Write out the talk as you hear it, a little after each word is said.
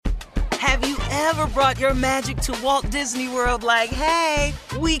Have you ever brought your magic to Walt Disney World like, hey,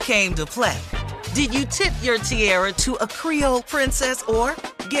 we came to play? Did you tip your tiara to a Creole princess or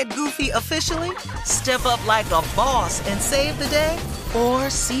get goofy officially? Step up like a boss and save the day? Or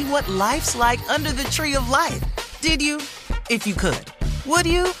see what life's like under the tree of life? Did you? If you could. Would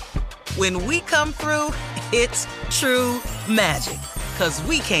you? When we come through, it's true magic. 'Cause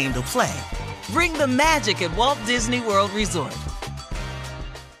we came to play. Bring the magic at Walt Disney World Resort.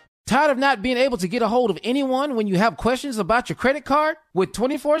 Tired of not being able to get a hold of anyone when you have questions about your credit card? With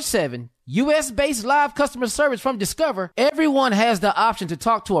 24/7 U.S.-based live customer service from Discover, everyone has the option to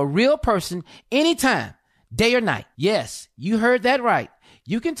talk to a real person anytime, day or night. Yes, you heard that right.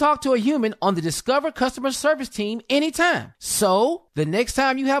 You can talk to a human on the Discover customer service team anytime. So, the next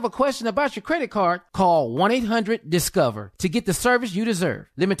time you have a question about your credit card, call 1-800-DISCOVER to get the service you deserve.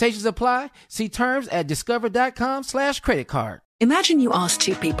 Limitations apply. See terms at discover.com/creditcard. Imagine you ask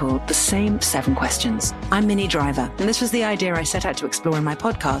two people the same 7 questions. I'm Minnie Driver, and this was the idea I set out to explore in my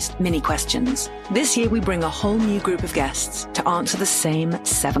podcast, Mini Questions. This year, we bring a whole new group of guests to answer the same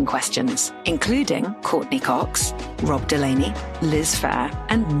 7 questions, including Courtney Cox, Rob Delaney, Liz Phair,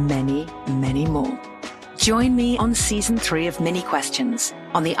 and many, many more. Join me on Season 3 of Mini Questions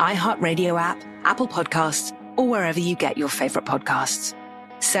on the iHeartRadio app, Apple Podcasts, or wherever you get your favorite podcasts.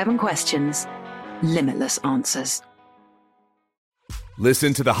 7 questions, limitless answers.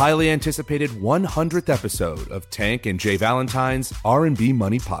 Listen to the highly anticipated 100th episode of Tank and Jay Valentine's R&B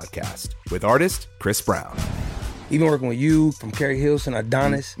Money Podcast with artist Chris Brown. Even working with you, from Carrie Hilson,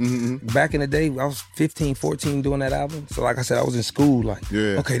 Adonis, back in the day, I was 15, 14 doing that album. So like I said, I was in school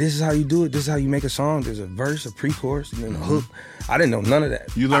okay, this is how you do it. This is how you make a song. There's a verse, a pre-chorus, and then a hook. I didn't know none of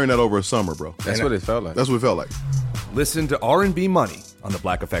that. You learned that over a summer, bro. That's what it felt like. That's what it felt like. Listen to R&B Money on the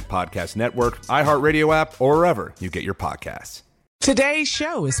Black Effect Podcast Network, iHeartRadio app, or wherever you get your podcasts. Today's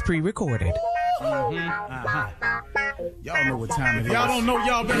show is pre-recorded. Y'all know what time it is. Y'all don't know,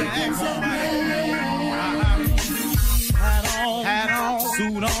 y'all better ask somebody. Hat on,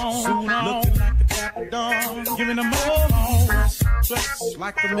 suit on, looking like the Capadon, giving them all dressed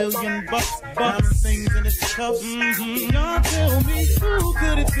like $1 million bucks, things in its cuffs. Y'all tell me who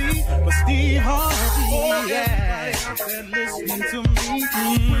could it be but Steve Harvey? Oh, yeah, they're listening to me.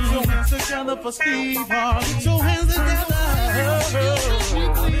 Put your hands together for Steve Harvey. Put your hands together.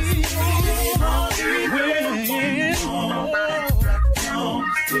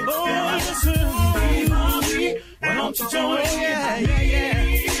 Why don't you join?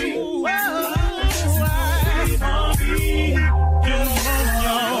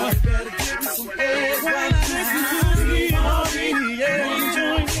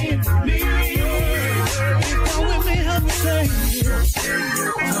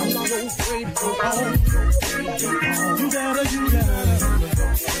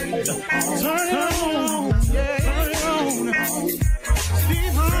 Turn it on, yeah, turn it on.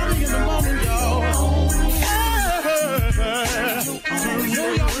 Steve Harvey in the moment, y'all. Turn it on.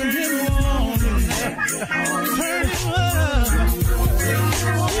 Turn it on.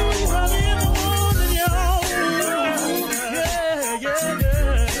 Steve Harvey in the morning, y'all. Yeah.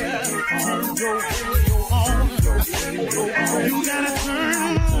 Turn your radio on. You gotta turn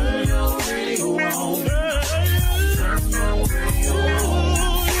your radio on.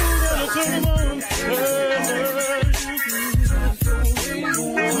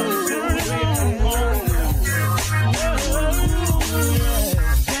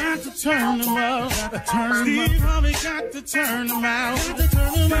 Turn them up, Steve Harvey got to turn them out. Steve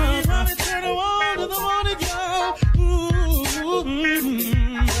Harvey turn them on to the morning, y'all.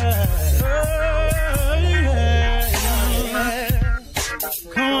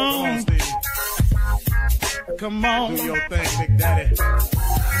 Come on, do your thing, Big Daddy.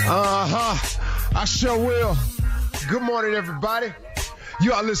 I sure will. Good morning, everybody.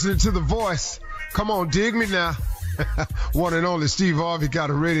 You are listening to The Voice. Come on, dig me now. One and only Steve Harvey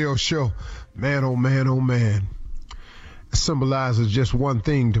got a radio show. Man, oh man, oh man. It symbolizes just one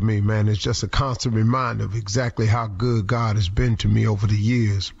thing to me, man. It's just a constant reminder of exactly how good God has been to me over the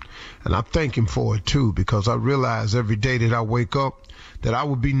years. And I thank him for it too, because I realize every day that I wake up that I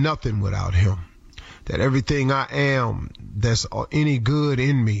would be nothing without him. That everything I am that's any good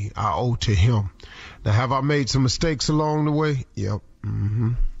in me, I owe to him. Now, have I made some mistakes along the way? Yep.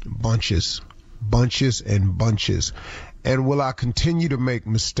 Bunches and bunches. And will I continue to make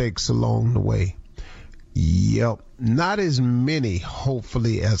mistakes along the way? Yep. Not as many,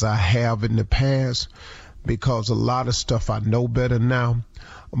 hopefully, as I have in the past, because a lot of stuff I know better now.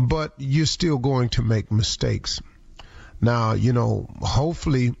 But you're still going to make mistakes. Now,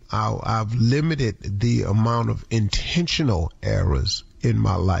 hopefully I've limited the amount of intentional errors in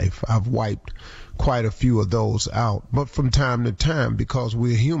my life. I've wiped quite a few of those out. But from time to time, because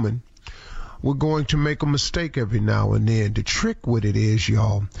we're human, we're going to make a mistake every now and then. The trick with it is,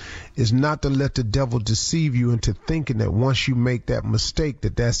 y'all, is not to let the devil deceive you into thinking that once you make that mistake,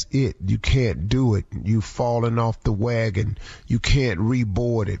 that that's it. You can't do it. You've fallen off the wagon. You can't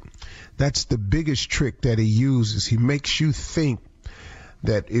reboard it. That's the biggest trick that he uses. He makes you think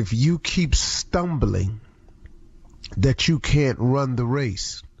that if you keep stumbling, that you can't run the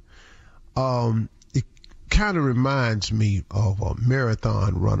race. It kind of reminds me of a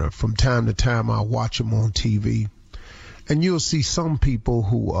marathon runner. From time to time, I watch them on TV, and you'll see some people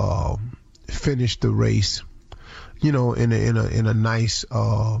who finish the race, in a nice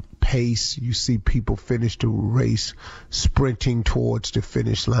pace. You see people finish the race sprinting towards the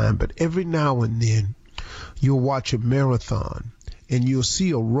finish line. But every now and then, you'll watch a marathon, and you'll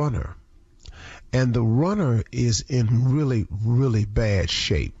see a runner, and the runner is in really, really bad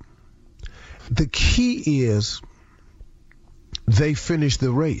shape. The key is they finish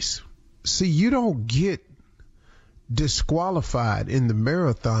the race. See, you don't get disqualified in the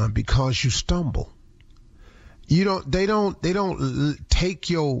marathon because you stumble. They don't take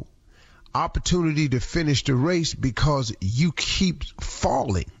your opportunity to finish the race because you keep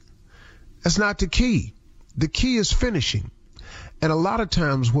falling. That's not the key. The key is finishing. And a lot of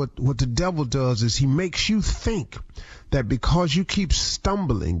times what the devil does is he makes you think that because you keep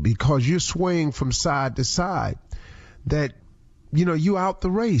stumbling, because you're swaying from side to side, that, you out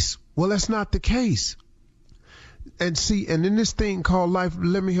the race. Well, that's not the case. And see, and in this thing called life,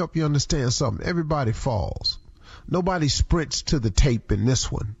 let me help you understand something. Everybody falls. Nobody sprints to the tape in this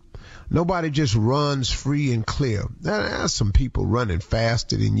one. Nobody just runs free and clear. There's some people running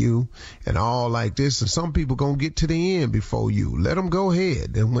faster than you and all like this, and some people going to get to the end before you. Let them go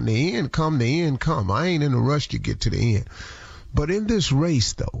ahead. And when the end come. I ain't in a rush to get to the end. But in this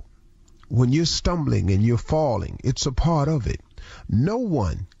race, though, when you're stumbling and you're falling, it's a part of it. No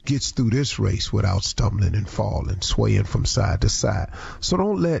one gets through this race without stumbling and falling, swaying from side to side. So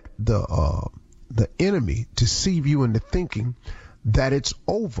don't let the enemy deceive you into thinking that it's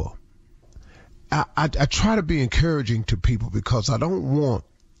over. I try to be encouraging to people because I don't want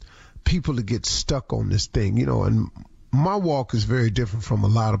people to get stuck on this thing, and my walk is very different from a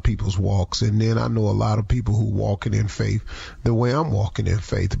lot of people's walks. And then I know a lot of people who walking in faith the way I'm walking in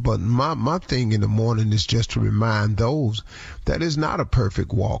faith. But my thing in the morning is just to remind those that it's not a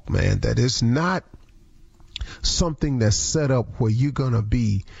perfect walk, man, that it's not something that's set up where you're going to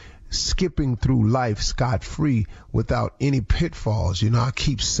be skipping through life scot-free without any pitfalls. I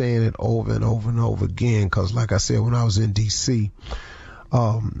keep saying it over and over and over again because, like I said, when I was in D.C.,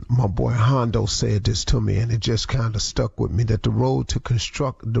 my boy Hondo said this to me, and it just kind of stuck with me, that the road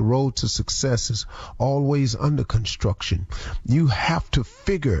to success is always under construction. You have to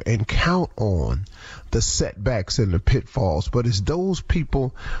figure and count on the setbacks and the pitfalls, but it's those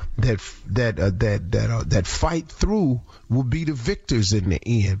people that fight through will be the victors in the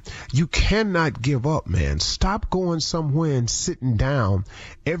end. You cannot give up, man. Stop going somewhere and sitting down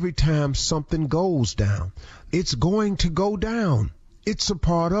every time something goes down. It's going to go down. It's a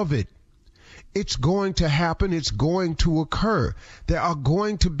part of it. It's going to happen. It's going to occur. There are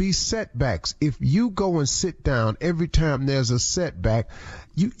going to be setbacks. If you go and sit down every time there's a setback,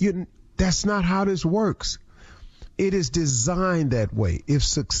 that's not how this works. It is designed that way. If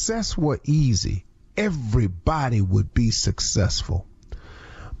success were easy, everybody would be successful.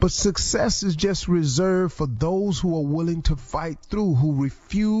 But success is just reserved for those who are willing to fight through, who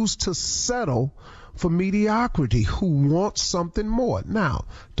refuse to settle for mediocrity, who want something more. Now,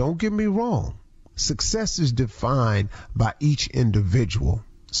 don't get me wrong. Success is defined by each individual.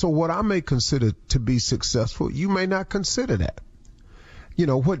 So what I may consider to be successful, you may not consider that.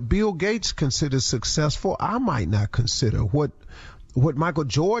 What Bill Gates considers successful, I might not consider. What Michael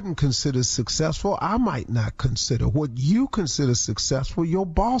Jordan considers successful, I might not consider. What you consider successful, your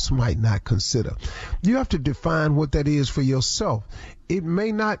boss might not consider. You have to define what that is for yourself. It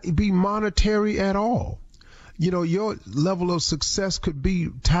may not be monetary at all. Your level of success could be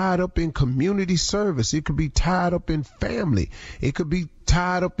tied up in community service. It could be tied up in family. It could be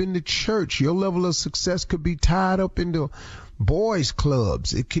tied up in the church. Your level of success could be tied up in the boys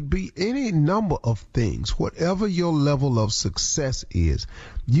clubs. It could be any number of things. Whatever your level of success is,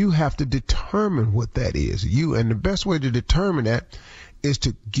 you have to determine what that is. And the best way to determine that is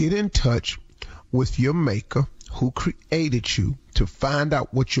to get in touch with your maker who created you, to find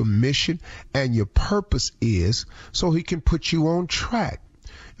out what your mission and your purpose is so he can put you on track.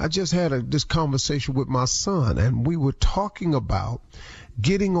 I just had this conversation with my son, and we were talking about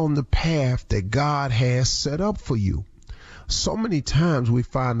getting on the path that God has set up for you. So many times we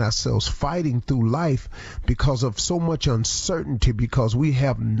find ourselves fighting through life because of so much uncertainty, because we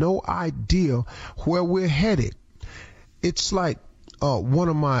have no idea where we're headed. It's like one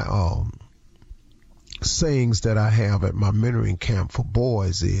of my sayings that I have at my mentoring camp for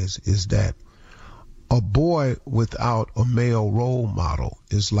boys is that a boy without a male role model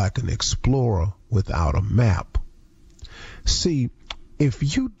is like an explorer without a map. See,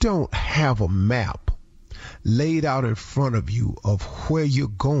 if you don't have a map laid out in front of you of where you're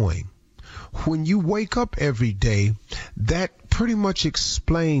going, when you wake up every day, that pretty much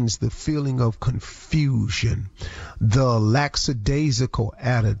explains the feeling of confusion, the lackadaisical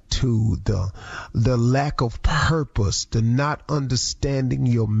attitude, the lack of purpose, the not understanding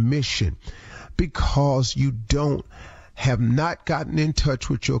your mission, because you have not gotten in touch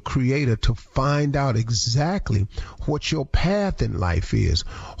with your Creator to find out exactly what your path in life is.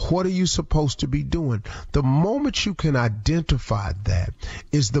 What are you supposed to be doing? The moment you can identify that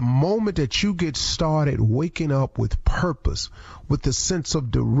is the moment that you get started waking up with purpose, with the sense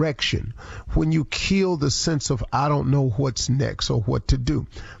of direction, when you kill the sense of I don't know what's next or what to do.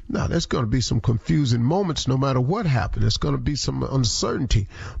 Now, there's going to be some confusing moments no matter what happens. There's going to be some uncertainty,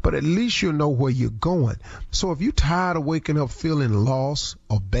 but at least you'll know where you're going. So if you're tired of waking up feeling lost,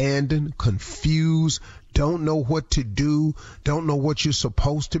 abandoned, confused, don't know what to do, don't know what you're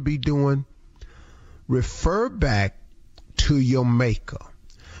supposed to be doing, refer back to your Maker.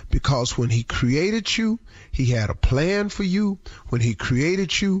 Because when he created you, he had a plan for you. When he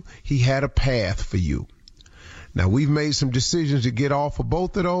created you, he had a path for you. Now, we've made some decisions to get off of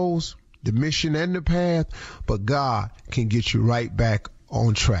both of those, the mission and the path, but God can get you right back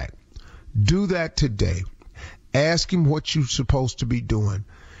on track. Do that today. Ask him what you're supposed to be doing.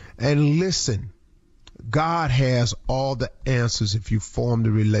 And listen, God has all the answers if you form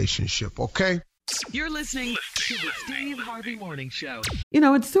the relationship, okay? You're listening to the Steve Harvey Morning Show. You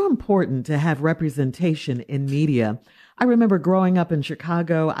know, it's so important to have representation in media. I remember growing up in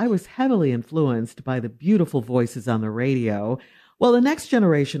Chicago, I was heavily influenced by the beautiful voices on the radio. Well, the next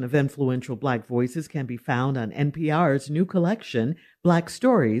generation of influential Black voices can be found on NPR's new collection, Black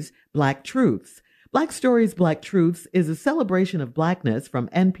Stories, Black Truths. Black Stories, Black Truths is a celebration of Blackness from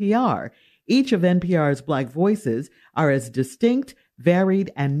NPR. Each of NPR's Black voices are as distinct,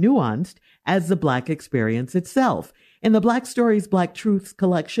 varied, and nuanced as the Black experience itself. In the Black Stories, Black Truths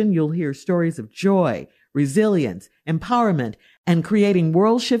collection, you'll hear stories of joy, resilience, empowerment, and creating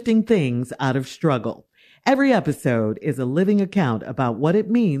world-shifting things out of struggle. Every episode is a living account about what it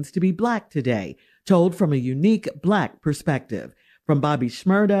means to be Black today, told from a unique Black perspective. From Bobby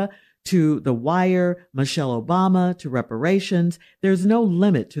Shmurda to The Wire, Michelle Obama to reparations, there's no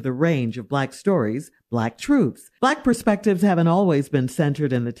limit to the range of Black stories, Black truths. Black perspectives haven't always been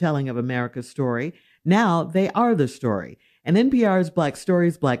centered in the telling of America's story. Now they are the story. In NPR's Black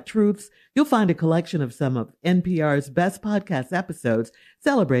Stories, Black Truths, you'll find a collection of some of NPR's best podcast episodes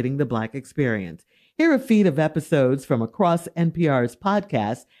celebrating the Black experience. Hear a feed of episodes from across NPR's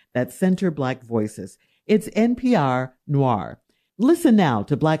podcasts that center Black voices. It's NPR Noir. Listen now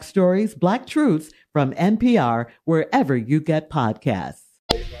to Black Stories, Black Truths from NPR, wherever you get podcasts.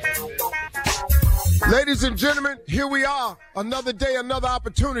 Ladies and gentlemen, here we are. Another day, another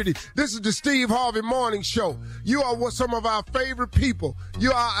opportunity. This is the Steve Harvey Morning Show. You are some of our favorite people.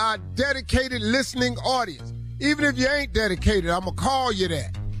 You are our dedicated listening audience. Even if you ain't dedicated, I'm going to call you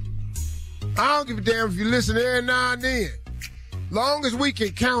that. I don't give a damn if you listen every now and then. Long as we can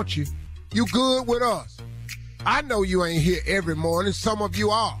count you, you good with us. I know you ain't here every morning. Some of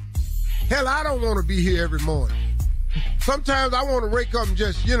you are. Hell, I don't want to be here every morning. Sometimes I want to wake up and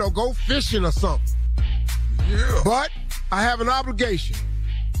just, go fishing or something. Yeah. But I have an obligation.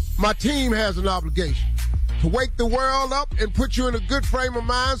 My team has an obligation to wake the world up and put you in a good frame of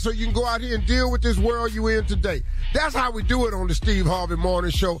mind so you can go out here and deal with this world you in today. That's how we do it on the Steve Harvey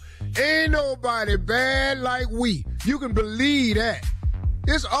Morning Show. Ain't nobody bad like we. You can believe that.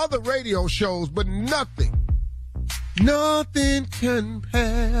 There's other radio shows, but nothing can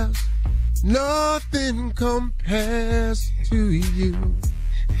pass. Nothing compares to you.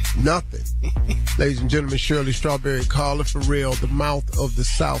 Nothing. Ladies and gentlemen, Shirley Strawberry, Carla Farrell, the mouth of the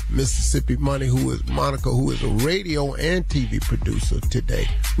South, Mississippi Money, Monica, who is a radio and TV producer today,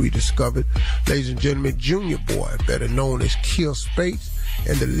 we discovered. Ladies and gentlemen, Junior Boy, better known as Kill Spates,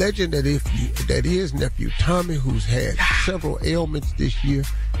 and the legend that is Nephew Tommy, who's had several ailments this year,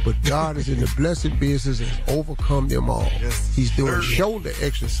 but God is in the blessed business and has overcome them all. Yes, he's doing shoulder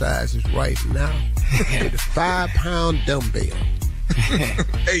exercises right now with a 5-pound dumbbell.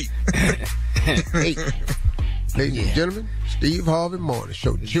 8. Ladies and gentlemen, Steve Harvey Morning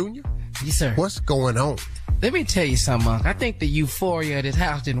Show. Junior, yes, sir. What's going on? Let me tell you something, Unc. I think the euphoria of this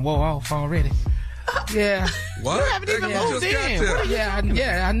house didn't wore off already. Yeah. What? You haven't even moved in.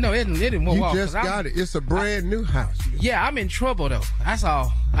 I know. It didn't wore off. You just got it. It's a brand new house. Yeah, I'm in trouble, though. That's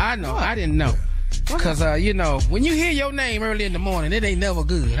all. I know. I didn't know. Because, when you hear your name early in the morning, it ain't never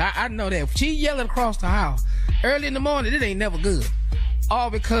good. I know that. She yelling across the house early in the morning, it ain't never good. All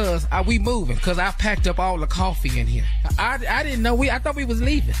because we moving. Because I packed up all the coffee in here. I didn't know. I thought we was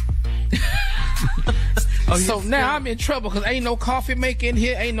leaving. So now I'm in trouble because ain't no coffee maker in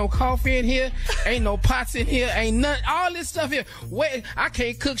here, ain't no coffee in here, ain't no pots in here, ain't nothing, all this stuff here. Wait, I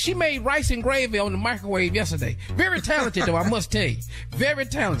can't cook. She made rice and gravy on the microwave yesterday. Very talented though, I must tell you. Very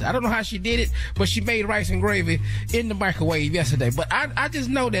talented. I don't know how she did it, but she made rice and gravy in the microwave yesterday. But I just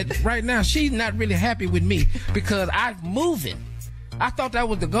know that right now she's not really happy with me because I'm moving. I thought that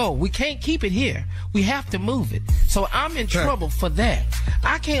was the goal. We can't keep it here. We have to move it. So I'm in trouble for that.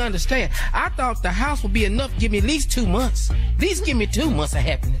 I can't understand. I thought the house would be enough to give me at least 2 months. At least give me 2 months of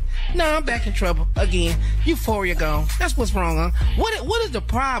happiness. Now I'm back in trouble again. Euphoria gone. That's what's wrong, Unc. What is the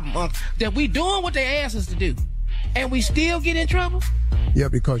problem, Unc? That we doing what they asked us to do, and we still get in trouble? Yeah,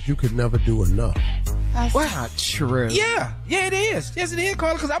 because you could never do enough. That's not true. Yeah, it is. Yes, it is,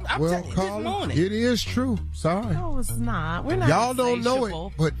 Carla, because I'm telling you this morning. It is true. Sorry. No, it's not. We're not Y'all don't know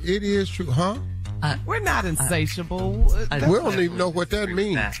it, but it is true. Huh? We're not insatiable. We don't even know what that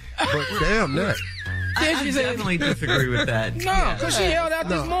means. But damn that. I definitely disagree with that. No, because she held out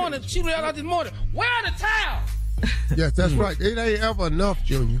this morning. She held out this morning. Where are the towels? Yes, that's right. It ain't ever enough,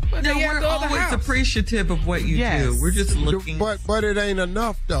 Junior. No, we're always appreciative of what you do. We're just looking. But it ain't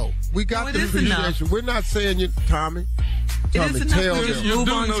enough, though. We got the appreciation. We're not saying you, Tommy. It is enough. Tell Just them. move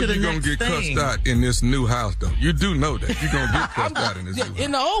on to the you're going to get cussed out in this new house, though. You do know that. You're going to get cussed out in this new house.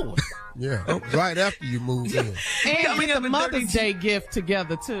 In the old one. Yeah, right after you move in. And coming up a Mother's Day gift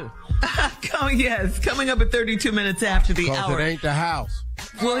together, too. Coming up at 32 minutes after the hour. It ain't the house.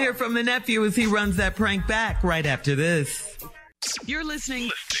 We'll hear from the nephew as he runs that prank back right after this. You're listening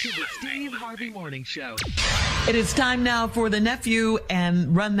to the Steve Harvey Morning Show. It is time now for the nephew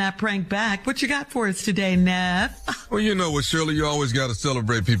and run that prank back. What you got for us today, Neff? Well, you know what, Shirley, you always got to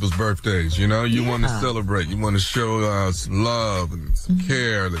celebrate people's birthdays. You know, you want to celebrate. You want to show some love and some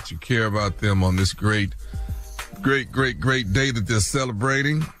care, that you care about them on this great day that they're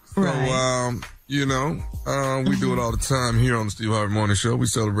celebrating. Right. So, we do it all the time here on the Steve Harvey Morning Show. We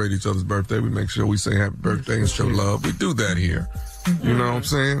celebrate each other's birthday. We make sure we say happy birthday and show love. We do that here. You know what I'm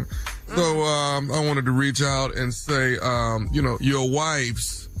saying? So I wanted to reach out and say, your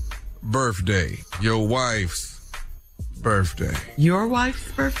wife's birthday. Your wife's birthday. Your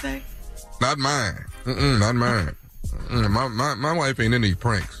wife's birthday? Not mine. Not mine. My wife ain't in these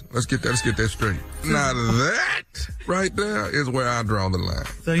pranks. Let's get that straight. Now that right there is where I draw the line.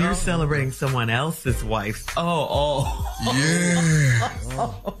 So you're celebrating someone else's wife. Yeah.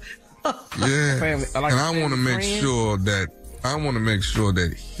 Yeah. Family, and I want to make sure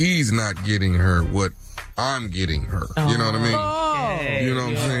that he's not getting her what I'm getting her. You know what I mean? You know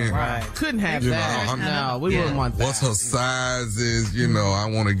what I'm saying? Right. Couldn't have that. No, we wouldn't want that. What's her size is, I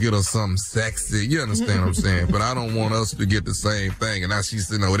want to get her something sexy. You understand what I'm saying? But I don't want us to get the same thing. And now she's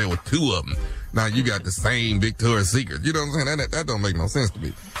sitting over there with two of them. Now you got the same Victoria's Secret. You know what I'm saying? That don't make no sense to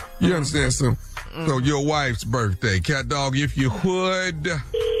me. You understand? So your wife's birthday. Cat Dog, if you would.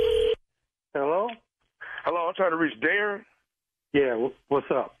 Hello? Hello, I'm trying to reach Darren. Yeah,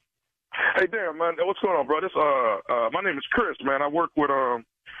 what's up? Hey, Darren, man, what's going on, bro? This, my name is Chris, man. I work with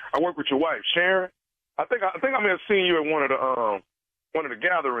your wife, Sharon. I think I may have seen you at one of the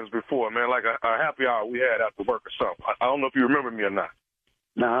gatherings before, man, like a happy hour we had after work or something. I don't know if you remember me or not.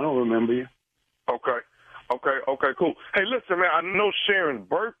 No, I don't remember you. Okay, cool. Hey, listen, man, I know Sharon's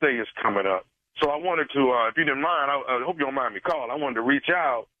birthday is coming up, so I wanted to, if you didn't mind, I hope you don't mind me calling. I wanted to reach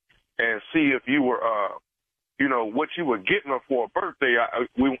out and see if you were, what you were getting her for a birthday. I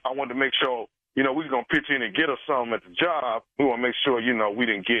wanted to make sure, we was going to pitch in and get her something at the job. We want to make sure, we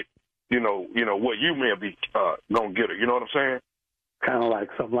didn't get, what you may be going to get her. You know what I'm saying? Kind of like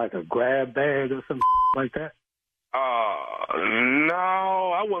something like a grab bag or something like that?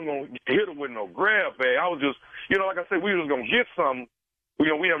 No, I wasn't going to hit her with no grab bag. I was just, like I said, we was going to get something. We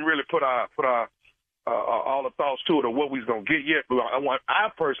haven't really put our all the thoughts to it of what we was going to get yet. But I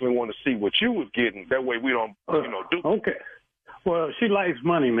personally want to see what you was getting. That way we don't, do. Okay. Well, she likes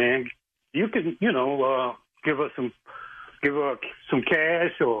money, man. You can, give her some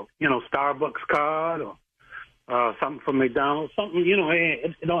cash or, Starbucks card or something from McDonald's. Something,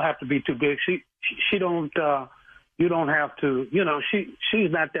 it don't have to be too big. She don't, you don't have to,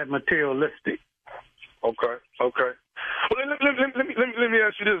 she's not that materialistic. Okay. Well, let me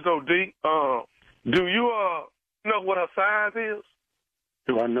ask you this though, D. Do you know what her size is?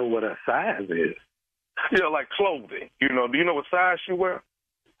 Do I know what her size is? Yeah, like clothing. You know, do you know what size she wear?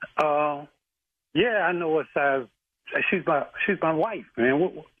 Yeah, I know what size. She's my wife, man.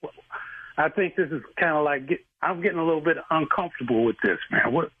 What, I think this is kind of like I'm getting a little bit uncomfortable with this,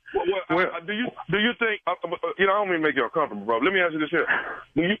 man. Do you think? I don't mean to make you uncomfortable, bro. Let me ask you this here: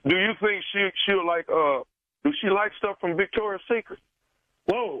 Do you think she'll like? Do she like stuff from Victoria's Secret?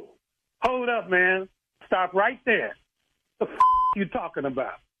 Whoa, hold up, man! Stop right there. The you talking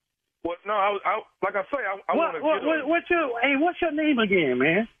about? What? No, I like I say, I want to. What's your name again,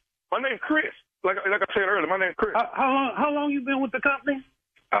 man? My name's Chris. Like I said earlier, my name's Chris. How long you been with the company?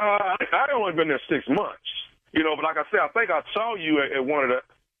 I only been there 6 months. You know, but like I said, I think I saw you at one of the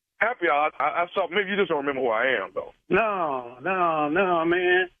happy hours. I saw. Maybe you just don't remember who I am, though. No,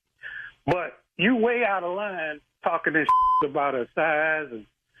 man. But you way out of line talking this about her size, and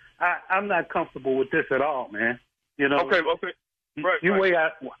I'm not comfortable with this at all, man. You know. Okay. Right. You way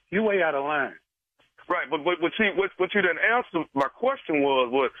out of line. Right, but see, what you didn't answer my question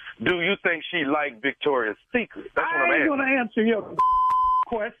was do you think she liked Victoria's Secret? That's what I'm asking. I ain't gonna answer your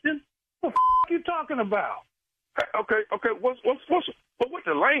question. What the you talking about? Okay. What's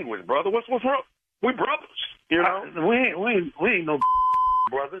the language, brother? What's wrong? We brothers, you know. We ain't no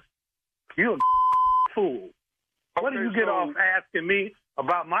brothers. You're a fool. Okay, what do you get off asking me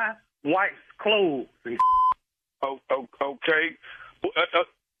about my wife's clothes? And okay.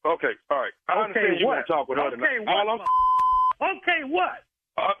 Okay, all right. I understand you want to talk with her tonight. Okay, what?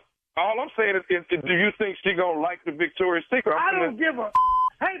 All I'm saying is, do you think she gonna like the Victoria's Secret? I don't give a.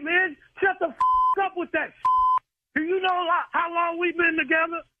 Hey, man, shut the up with that. Do you know how long we've been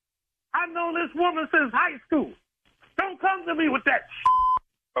together? I've known this woman since high school. Don't come to me with that.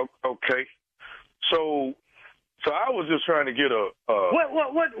 Okay. So I was just trying to get a.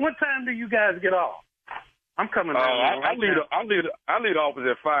 What time do you guys get off? I'm coming down. I leave the office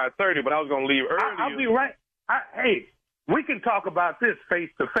at 5:30, but I was gonna leave early. I'll be right. Hey, we can talk about this face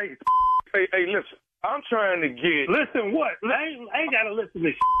to face. Hey, listen. I'm trying to get. Listen, what? I ain't gotta listen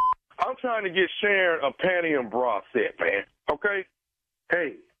to. I'm trying to get Sharon a panty and bra set, man. Okay.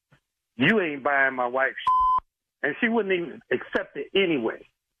 Hey, you ain't buying my wife's and she wouldn't even accept it anyway.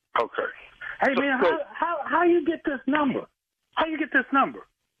 Okay. Hey, man, how you get this number? How you get this number?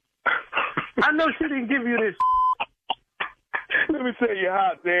 I know she didn't give you this. Let me tell you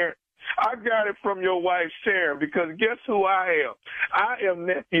how, Darren. I got it from your wife, Sharon, because guess who I am? I am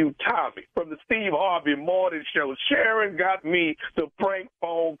nephew Tommy from the Steve Harvey Morning Show. Sharon got me to prank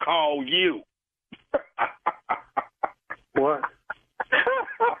phone call you. What?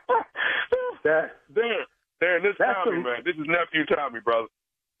 Darren, this is Tommy, man. This is nephew Tommy, brother.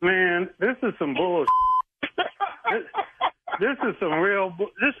 Man, this is some bullshit. This is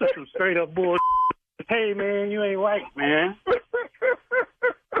some straight up bullshit. Hey, man, you ain't right, man.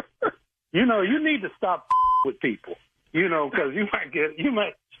 You know, you need to stop with people, you know, because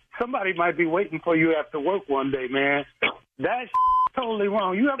somebody might be waiting for you after work one day, man. That's totally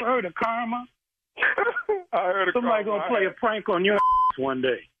wrong. You ever heard of karma? I heard of somebody karma. Gonna play a prank on your one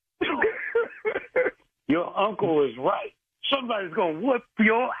day. Your uncle is right. Somebody's gonna whoop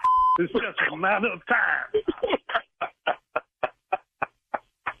your ass. It's just a matter of time.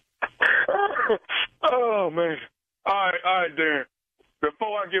 Oh, man. All right, Darren.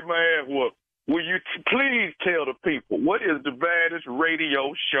 Before I get my ass whooped, will you please tell the people what is the baddest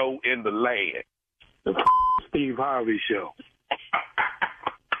radio show in the land? The Steve Harvey Show.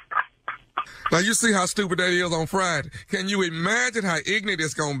 Now, you see how stupid that is on Friday. Can you imagine how ignorant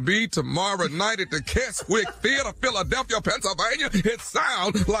it's going to be tomorrow night at the Keswick Theater, Philadelphia, Pennsylvania? It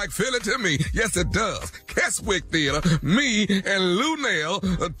sounds like Philly to me. Yes, it does. Keswick Theater, me and Lou Nell,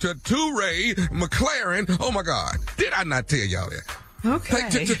 Touré, McLaren. Oh, my God. Did I not tell y'all that?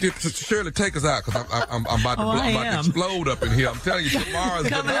 Okay. Shirley, take us out, because I'm about to explode up in here. I'm telling you, tomorrow's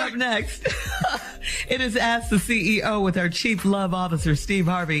coming up next. It is Ask the CEO with our Chief Love Officer, Steve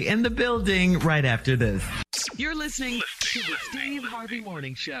Harvey, in the building right after this. You're listening to the Steve Harvey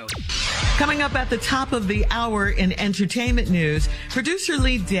Morning Show. Coming up at the top of the hour in entertainment news, producer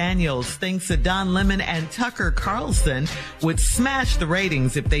Lee Daniels thinks that Don Lemon and Tucker Carlson would smash the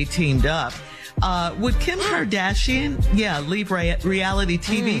ratings if they teamed up. Would Kim Kardashian, leave reality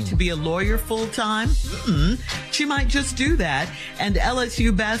TV to be a lawyer full time? She might just do that. And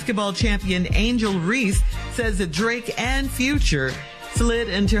LSU basketball champion Angel Reese says that Drake and Future slid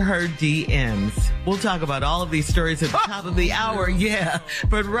into her DMs. We'll talk about all of these stories at the top of the hour, yeah.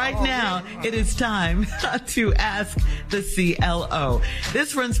 But right now, it is time to ask the CLO.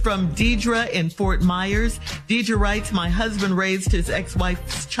 This runs from Deidre in Fort Myers. Deidre writes, my husband raised his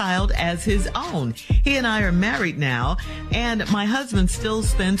ex-wife's child as his own. He and I are married now, and my husband still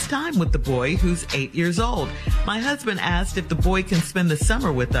spends time with the boy who's 8 years old. My husband asked if the boy can spend the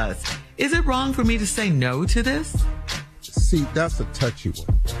summer with us. Is it wrong for me to say no to this? See, that's a touchy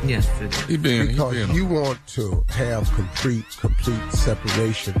one. Yes, it is. Because you want to have complete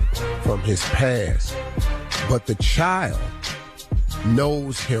separation from his past. But the child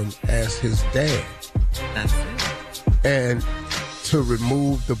knows him as his dad. That's it. And to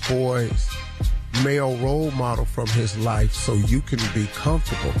remove the boy's male role model from his life so you can be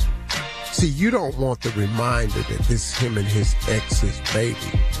comfortable. See, you don't want the reminder that this is him and his ex's baby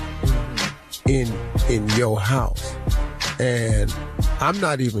in your house. And I'm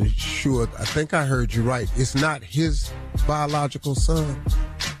not even sure. I think I heard you right. It's not his biological son.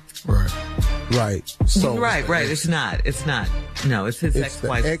 Right. So right. It's not. No, it's his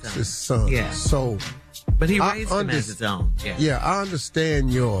ex-wife's the ex's son. Yeah. So, but he raised him as his own. Yeah. I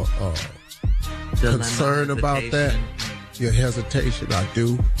understand your concern about that. Your hesitation, I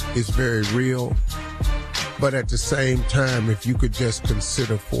do. It's very real. But at the same time, if you could just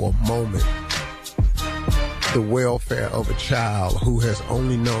consider for a moment the welfare of a child who has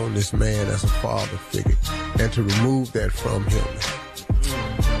only known this man as a father figure, and to remove that from him,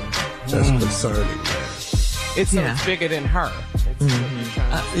 that's concerning, man. It's so bigger than her.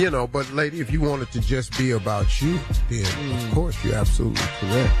 But lady, if you want it to just be about you, then of course you're absolutely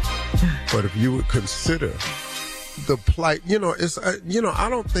correct. But if you would consider the plight, I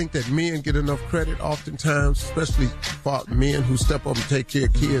don't think that men get enough credit oftentimes, especially for men who step up and take care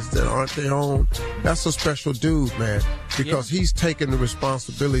of kids that aren't their own. That's a special dude, man, because he's taking the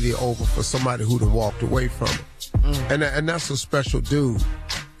responsibility over for somebody who done walked away from it. And that's a special dude.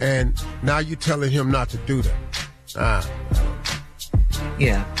 And now you're telling him not to do that.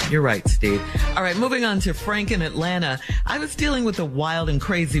 Yeah, you're right, Steve. All right, moving on to Frank in Atlanta. I was dealing with a wild and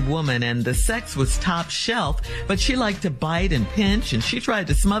crazy woman, and the sex was top shelf, but she liked to bite and pinch, and she tried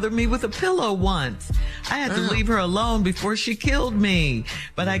to smother me with a pillow once. I had to leave her alone before she killed me,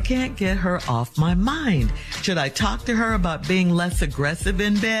 but I can't get her off my mind. Should I talk to her about being less aggressive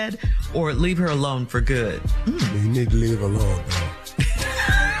in bed, or leave her alone for good? You need to leave her alone, though.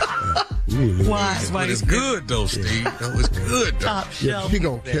 Why? But it's good, though, Steve. No, it's good, though. Top shelf. She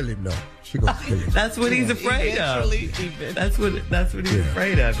gonna kill him, though. She gonna kill him. That's what he's afraid of. That's what he's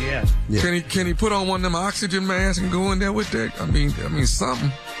afraid of. Yeah. Can he put on one of them oxygen masks and go in there with that? I mean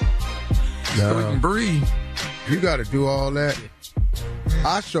something. So he can breathe. You got to do all that.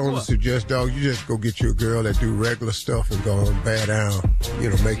 I strongly suggest, dog, you just go get you a girl that do regular stuff and go and bear down.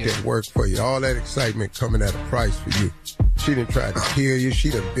 Make that work for you. All that excitement coming at a price for you. She didn't try to kill you. She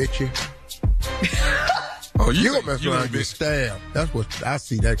done bit you. You're going to mess around and get stabbed. That's what I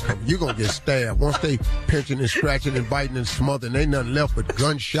see that coming. You're going to get stabbed. Once they pinching and scratching and biting and smothering, ain't nothing left but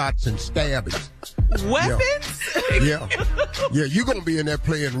gunshots and stabbings. Weapons? Yeah, you're going to be in there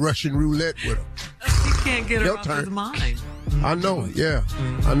playing Russian roulette with her. He can't get her off his mind. I know,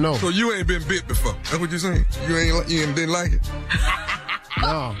 I know. So you ain't been bit before? That's what you're saying? You didn't like it?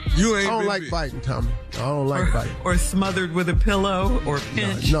 No, you ain't. I don't like biting, Tommy. I don't like biting. Or smothered with a pillow or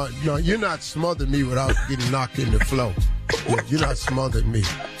pinch. No, you're not smothering me without getting knocked in the floor. You're not smothering me.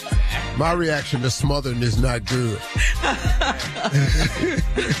 My reaction to smothering is not good.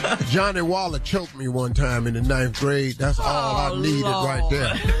 Johnny Wallace choked me one time in the 9th grade. That's all I needed right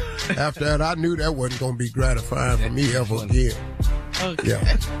there. After that, I knew that wasn't going to be gratifying for me ever again. Okay.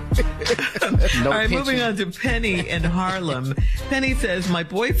 Yeah. All right, moving on to Penny in Harlem. Penny says, my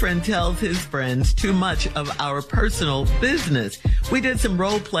boyfriend tells his friends too much of our personal business. We did some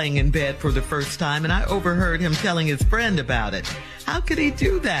role playing in bed for the first time, and I overheard him telling his friend about it. How could he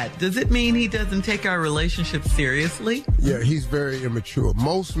do that? Does it mean he doesn't take our relationship seriously? Yeah, he's very immature.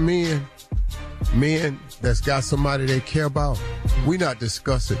 Most men that's got somebody they care about, we're not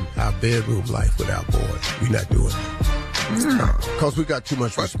discussing our bedroom life with our boys. We're not doing that. Because we got too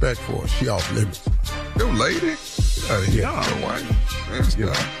much respect for her. She off limits. Yo, lady. Yeah,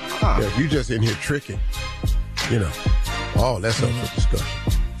 you just in here tricking. That's up for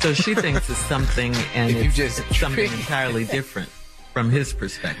discussion. So she thinks it's something, and it's something entirely different from his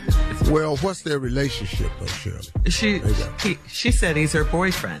perspective. Well, what's their relationship, though, Shirley? She said he's her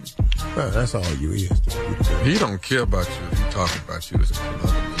boyfriend. Well, that's all you is. He don't care about you if he talking about you as a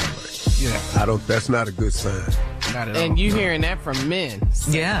lover. That's not a good sign. Not at And all. you hearing that from men.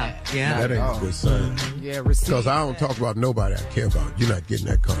 Yeah. That ain't a good sign. Yeah, Because I don't talk about nobody I care about. You're not getting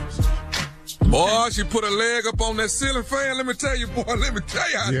that conversation. Boy, she put a leg up on that ceiling fan. Let me tell you, boy. Let me tell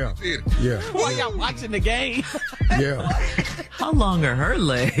you how she did it. Yeah. Boy, y'all watching the game. Yeah. How long are her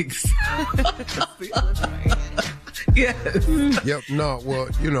legs? Yes. Yep. No. Well,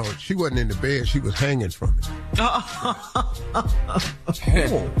 she wasn't in the bed. She was hanging from it.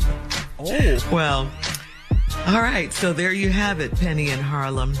 Well, all right. So there you have it, Penny in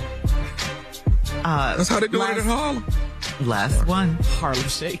Harlem. That's how they do it in Harlem. Last one. Harlem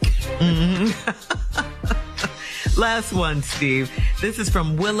Shake. Last one, Steve. This is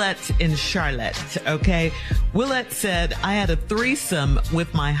from Willette in Charlotte, okay? Willette said, I had a threesome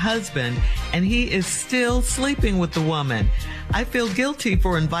with my husband, and he is still sleeping with the woman. I feel guilty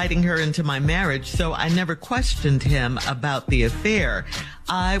for inviting her into my marriage, so I never questioned him about the affair.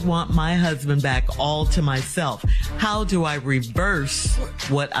 I want my husband back all to myself. How do I reverse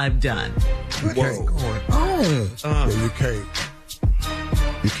what I've done? You can't. Yeah, you can't.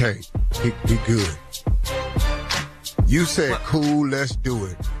 You can't. He good. You said, cool, let's do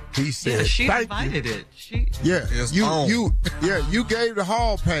it. He said, she thank invited you. it. She You gave the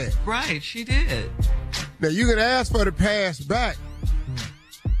hall pass. Right, she did. Now you can ask for the pass back,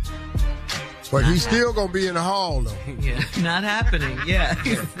 but he's still gonna be in the hall though. Yeah, not happening. Yeah,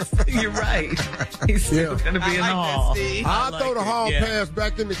 you're right. He's still gonna be in the hall. I'll throw the hall pass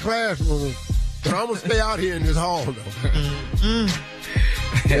back in the classroom, but I'm gonna stay out here in this hall though.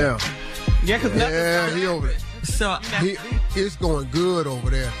 Yeah. Yeah, because he over there. So it's going good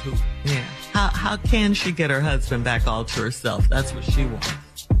over there too. Yeah. How can she get her husband back all to herself? That's what she wants.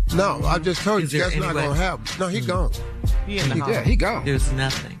 No, I just told you that's not gonna happen. No, he gone. He gone. There's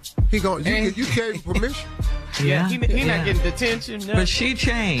nothing. He gone. You gave him permission. Yeah. He not getting detention. No. But she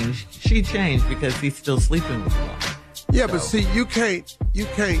changed. She changed because he's still sleeping with her. Yeah, but see, you can't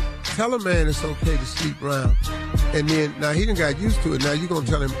tell a man it's okay to sleep around, and then now he done got used to it. Now you gonna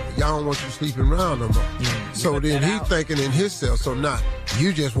tell him y'all don't want you sleeping around no more. Yeah. So then he thinking in himself. So now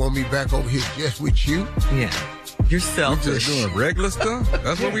you just want me back over here just with you? Yeah, you're selfish. We just doing regular stuff.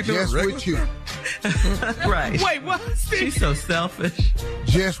 That's what we doing. Just with you. Right. Wait, what? She's so selfish.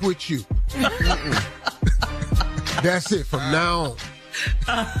 Just with you. That's it from now on.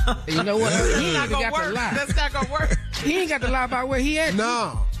 You know what? He ain't got to lie. That's not gonna work. He ain't got to lie about where he at.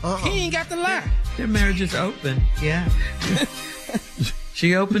 No. He ain't got to lie. Their marriage is open. Yeah.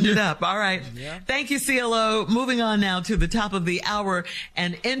 She opened it up. All right. Yeah. Thank you, CLO. Moving on now to the top of the hour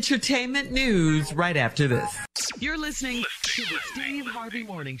and entertainment news right after this. You're listening to the Steve Harvey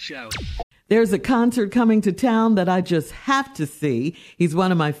Morning Show. There's a concert coming to town that I just have to see. He's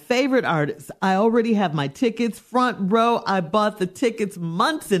one of my favorite artists. I already have my tickets front row. I bought the tickets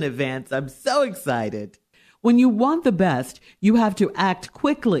months in advance. I'm so excited. When you want the best, you have to act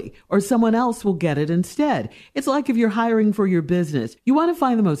quickly or someone else will get it instead. It's like if you're hiring for your business. You want to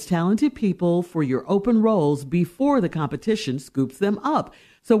find the most talented people for your open roles before the competition scoops them up.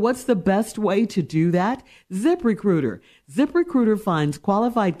 So what's the best way to do that? ZipRecruiter. ZipRecruiter finds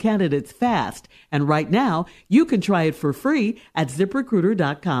qualified candidates fast. And right now, you can try it for free at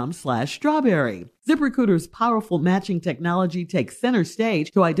ZipRecruiter.com/strawberry. ZipRecruiter's powerful matching technology takes center stage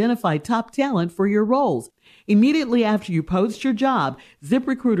to identify top talent for your roles. Immediately after you post your job,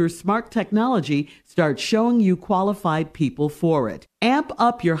 ZipRecruiter's smart technology starts showing you qualified people for it. Amp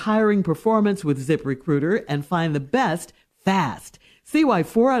up your hiring performance with ZipRecruiter and find the best fast. See why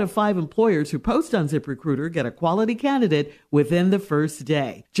 4 out of 5 employers who post on ZipRecruiter get a quality candidate within the first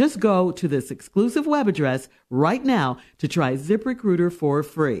day. Just go to this exclusive web address right now to try ZipRecruiter for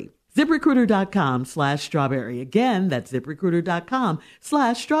free. ZipRecruiter.com/strawberry. Again, that's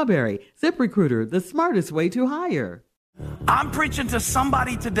ZipRecruiter.com/strawberry. ZipRecruiter, the smartest way to hire. I'm preaching to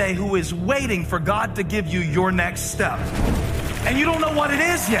somebody today who is waiting for God to give you your next step. And you don't know what it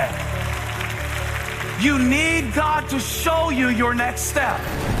is yet. You need God to show you your next step.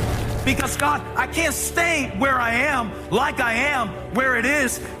 Because God, I can't stay where I am, like I am, where it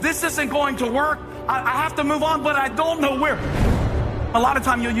is. This isn't going to work. I have to move on, but I don't know where. A lot of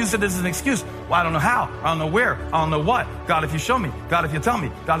time you'll use it as an excuse. Well, I don't know how. I don't know where. I don't know what. God, if you show me. God, if you tell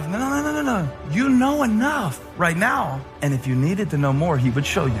me. God, if... No. You know enough right now. And if you needed to know more, he would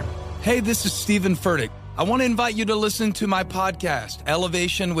show you. Hey, this is Stephen Furtick. I want to invite you to listen to my podcast,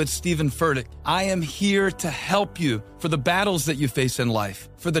 Elevation with Stephen Furtick. I am here to help you for the battles that you face in life,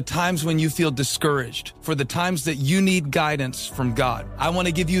 for the times when you feel discouraged, for the times that you need guidance from God. I want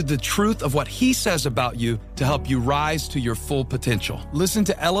to give you the truth of what He says about you to help you rise to your full potential. Listen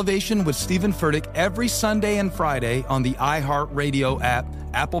to Elevation with Stephen Furtick every Sunday and Friday on the iHeartRadio app,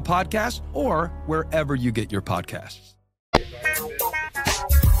 Apple Podcasts, or wherever you get your podcasts.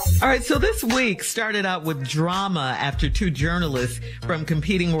 All right, so this week started out with drama after two journalists from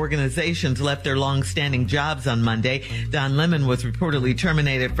competing organizations left their long-standing jobs on Monday. Don Lemon was reportedly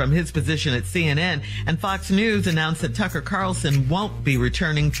terminated from his position at CNN, and Fox News announced that Tucker Carlson won't be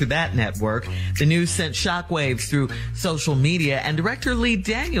returning to that network. The news sent shockwaves through social media, and director Lee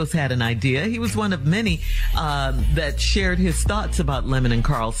Daniels had an idea. He was one of many that shared his thoughts about Lemon and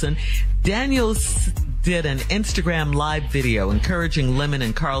Carlson. Daniels did an Instagram live video encouraging Lemon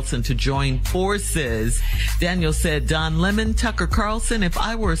and Carlson to join forces. Daniel said, Don Lemon, Tucker Carlson, if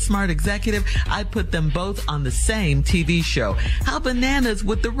I were a smart executive, I'd put them both on the same TV show. How bananas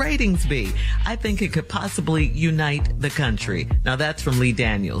would the ratings be? I think it could possibly unite the country. Now that's from Lee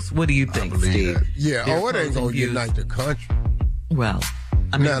Daniels. What do you think, Steve? That. Yeah, it ain't going to unite the country. Well,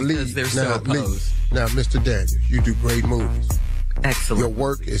 I mean, now, because they're so opposed. Now, Mr. Daniels, you do great movies. Excellent. Your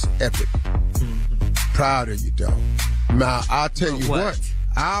work is epic. Proud of you, dog. Now, I'll tell you what.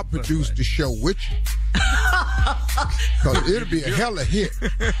 I'll produce the show with you. Because it'll be a hella hit.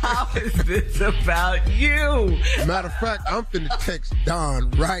 How is this about you? Matter of fact, I'm finna text Don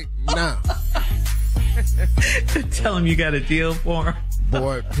right now. Tell him you got a deal for him.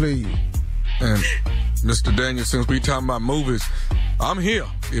 Boy, please. And Mr. Daniel, since we talking about movies, I'm here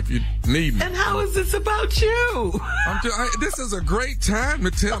if you need me. And how is this about you? This is a great time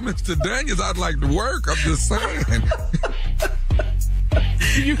to tell Mr. Daniels I'd like to work. I'm just saying.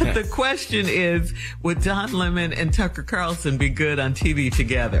 The question is, would Don Lemon and Tucker Carlson be good on TV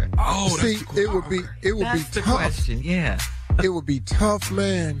together? Oh, see, it would be That's the tough. question, yeah. It would be tough,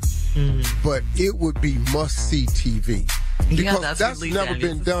 man, but it would be must-see TV. Because that's never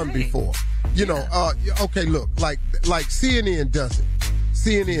been done before. You know, okay, look, like CNN does it.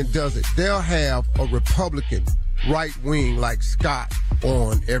 CNN does it. They'll have a Republican right wing like Scott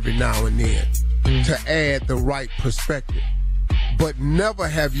on every now and then to add the right perspective. But never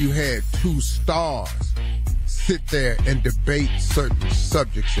have you had two stars sit there and debate certain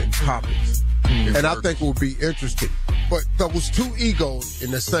subjects and topics. And I think it will be interesting. But those two egos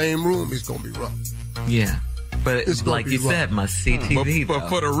in the same room is going to be rough. Yeah. But it's like you said, must see TV. But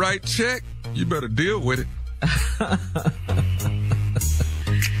for the right check, you better deal with it.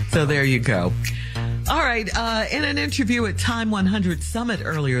 So there you go. All right. In an interview at Time 100 Summit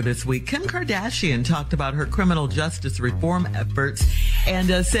earlier this week, Kim Kardashian talked about her criminal justice reform efforts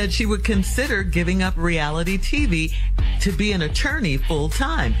and said she would consider giving up reality TV to be an attorney full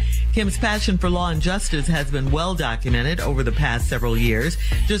time. Kim's passion for law and justice has been well documented over the past several years.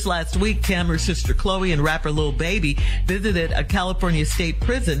 Just last week, Kim, her sister Chloe, and rapper Lil Baby visited a California state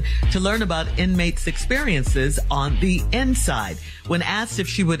prison to learn about inmates' experiences on the inside. When asked if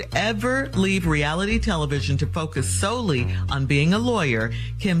she would ever leave reality television to focus solely on being a lawyer,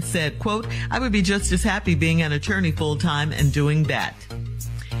 Kim said, quote, I would be just as happy being an attorney full time and doing that.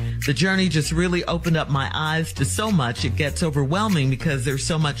 The journey just really opened up my eyes to so much it gets overwhelming because there's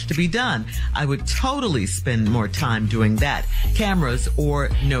so much to be done. I would totally spend more time doing that, cameras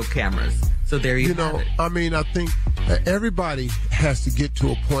or no cameras. So there you have it. I mean, I think everybody has to get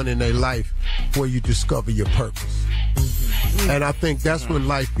to a point in their life where you discover your purpose. And I think that's when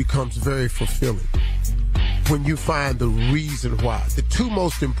life becomes very fulfilling. When you find the reason why. The two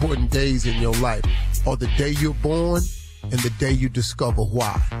most important days in your life are the day you're born and the day you discover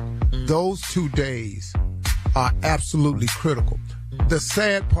why. Those 2 days are absolutely critical. The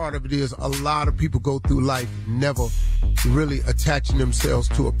sad part of it is a lot of people go through life never really attaching themselves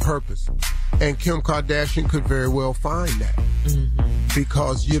to a purpose. And Kim Kardashian could very well find that.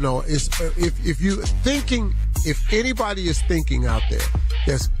 Because, you know, it's if anybody is thinking out there,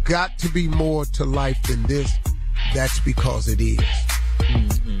 there's got to be more to life than this, that's because it is.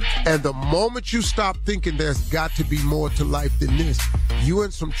 And the moment you stop thinking there's got to be more to life than this, you're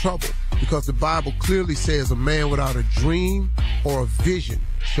in some trouble, because the Bible clearly says a man without a dream or a vision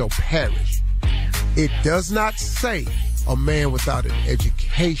shall perish. It does not say a man without an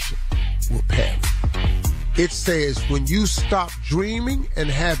education will perish. It says when you stop dreaming and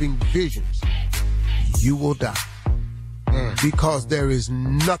having visions, you will die. Because there is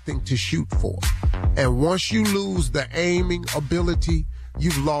nothing to shoot for. And once you lose the aiming ability,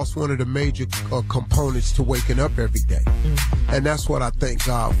 you've lost one of the major components to waking up every day. Mm-hmm. And that's what I thank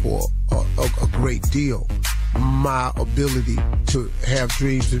God for a great deal. My ability to have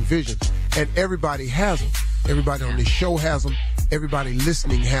dreams and visions. And everybody has them. Everybody on this show has them. Everybody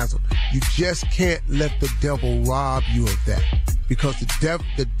listening has them. You just can't let the devil rob you of that. Because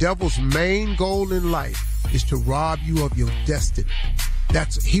the devil's main goal in life is to rob you of your destiny.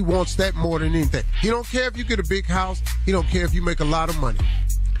 He wants that more than anything. He don't care if you get a big house. He don't care if you make a lot of money.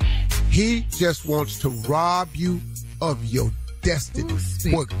 He just wants to rob you of your destiny.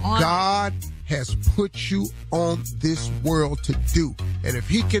 What God has put you on this world to do. And if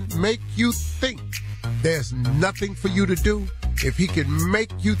he can make you think there's nothing for you to do, if he can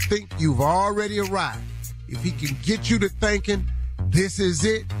make you think you've already arrived, if he can get you to thinking this is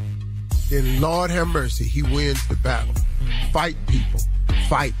it, then Lord have mercy, he wins the battle. Fight, people.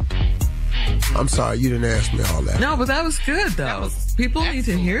 Fight. I'm sorry, you didn't ask me all that. No, but that was good, though. People need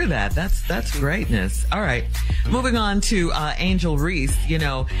to hear that. That's greatness. All right. Moving on to Angel Reese. You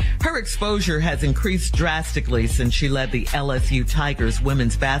know, her exposure has increased drastically since she led the LSU Tigers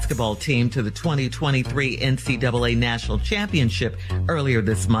women's basketball team to the 2023 NCAA National Championship earlier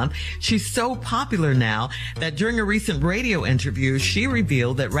this month. She's so popular now that during a recent radio interview, she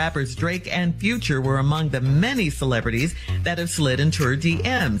revealed that rappers Drake and Future were among the many celebrities that have slid into her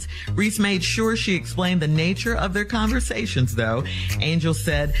DMs. Reese made sure she explained the nature of their conversations, though. Angel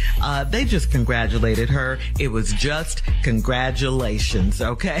said they just congratulated her. It was just congratulations,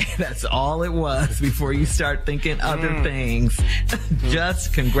 okay? That's all it was before you start thinking other things.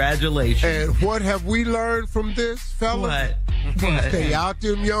 Just congratulations. And what have we learned from this, fellas? What? Stay out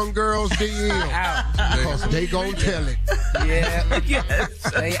them young girls' DM. Because they gon' tell it. Yeah. Yes.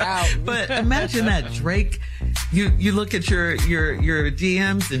 Stay out. But imagine that, Drake. You look at your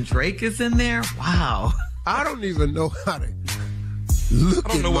DMs and Drake is in there. Wow. I don't even know how to look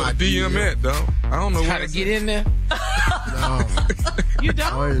at my DM. I don't know what DM at, though. I don't know how to get in there. No. You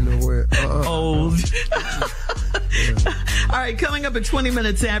don't? I didn't know where. Old. All right, coming up at 20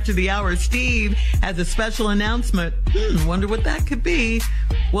 minutes after the hour, Steve has a special announcement. Wonder what that could be.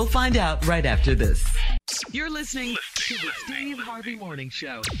 We'll find out right after this. You're listening to the Steve Harvey Morning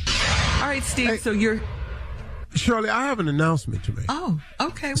Show. All right, Steve, hey, so you're... Shirley, I have an announcement to make. Oh,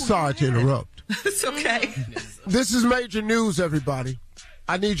 okay. Well, sorry to interrupt. It's okay. This is major news, everybody.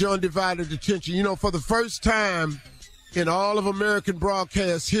 I need your undivided attention. You know, for the first time in all of American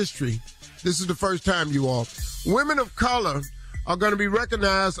broadcast history, this is the first time, you all, women of color are going to be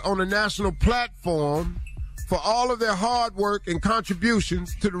recognized on a national platform for all of their hard work and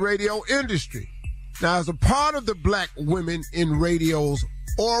contributions to the radio industry. Now, as a part of the Black Women in Radio's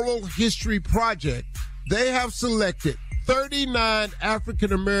Oral History Project, they have selected 39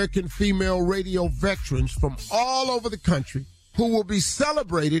 African-American female radio veterans from all over the country who will be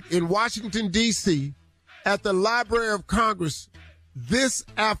celebrated in Washington, D.C. at the Library of Congress this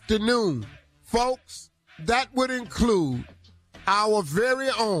afternoon. Folks, that would include our very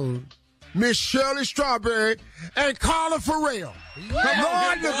own Miss Shirley Strawberry and Carla Farrell. Yeah. Come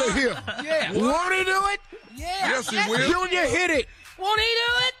on, look at here. Yeah. Want to do it? Yeah. Yes, he will. Junior, hit it. Won't he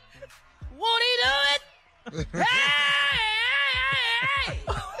do it? Won't he do it? Hey!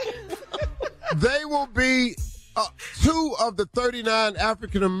 They will be two of the 39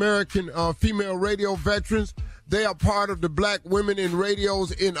 African-American female radio veterans. They are part of the Black Women in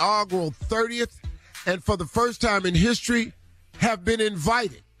Radio's inaugural 30th, and for the first time in history, have been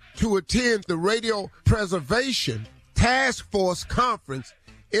invited to attend the Radio Preservation Task Force Conference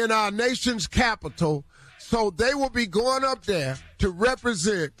in our nation's capital. So they will be going up there to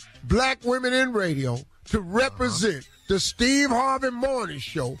represent Black Women in Radio, to represent the Steve Harvey Morning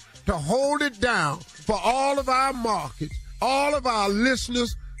Show, to hold it down for all of our markets, all of our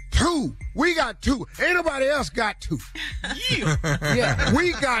listeners. Two. We got two. Ain't nobody else got two. Yeah.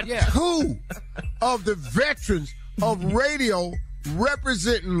 We got two of the veterans of radio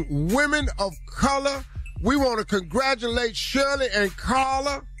representing women of color. We want to congratulate Shirley and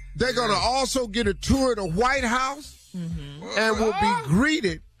Carla. They're going to also get a tour of the White House and will be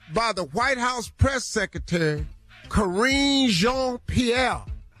greeted by the White House press secretary, Karine Jean-Pierre.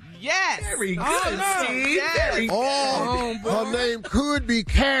 Yes. Very good, Steve. Yes. Very good. Her name could be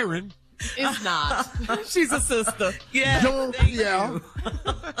Karen. It's not. She's a sister. Yeah. Jean-Pierre.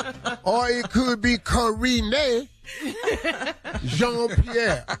 Or it could be Karine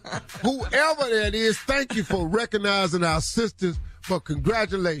Jean-Pierre. Whoever that is, thank you for recognizing our sisters, but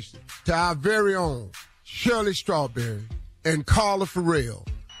congratulations to our very own Shirley Strawberry and Carla Farrell,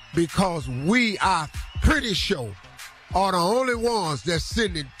 because we are pretty sure are the only ones that's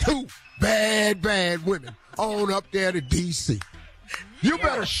sending two bad women on up there to D.C. You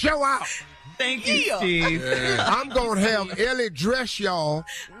better show out. Thank you, Steve. Yeah. I'm going to have Ellie dress y'all.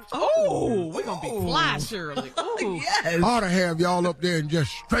 Oh, we're going to be fly, Shirley. Ooh. Yes. I ought to have y'all up there in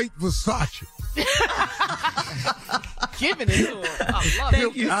just straight Versace. Giving it to him. I love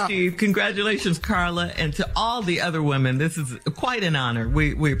Thank you, Steve. Congratulations, Carla, and to all the other women. This is quite an honor.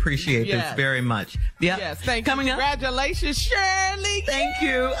 We appreciate this very much. Yeah. Yes, thank Coming you. Up. Congratulations, Shirley. Thank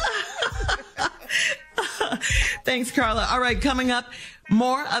you. Thanks, Carla. All right, coming up,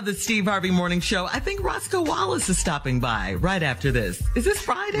 more of the Steve Harvey Morning Show. I think Roscoe Wallace is stopping by right after this. Is this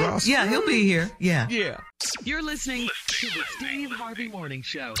Friday? Roscoe? Yeah, he'll be here. Yeah. Yeah. You're listening to the Steve Harvey Morning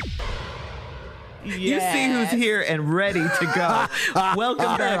Show. You see who's here and ready to go.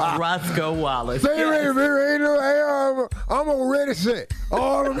 Welcome back, Roscoe Wallace. Say, I'm already set.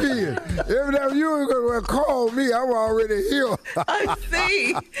 All of here. Every time you were going to call me, I'm already here. I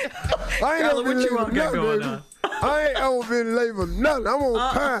see. I ain't Carla, never what you been want late got for going nothing, on? I ain't ever been late for nothing. I'm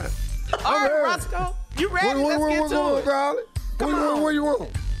on time. All right, Roscoe. You ready? Let's get to it. Come on. What you want?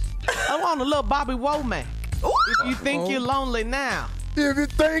 I want a little Bobby Womack. If you think you're lonely now. If you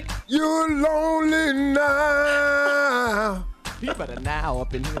think you're lonely now, You better now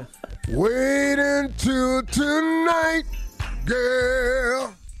up in here. wait until tonight,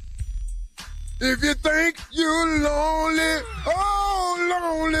 girl. If you think you're lonely,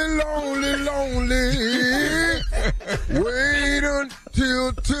 lonely, wait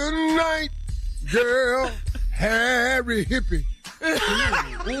until tonight, girl. Harry Hippie.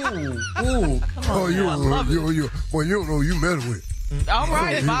 Ooh. Oh, you don't know you messing with. All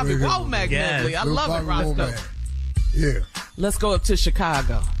right, Bobby Womack medley. I love it, Roscoe. Yeah. Let's go up to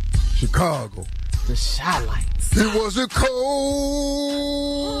Chicago. Chicago. The Shy-Lights. It was the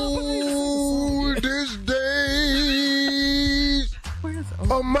coldest days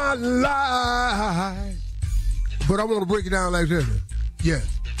of my life. But I want to break it down like this. Yes.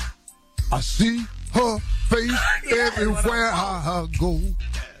 I see her face everywhere I go.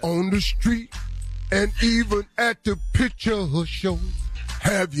 On the street and even at the picture show.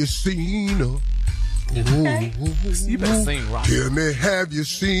 Have you seen her? Okay. You better sing, Rock. Tell me, have you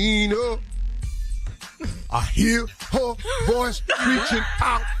seen her? I hear her voice reaching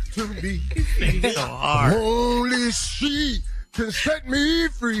out to me. So hard. Only she can set me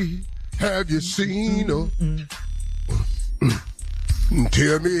free. Have you seen her?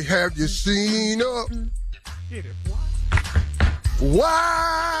 Tell me, have you seen her?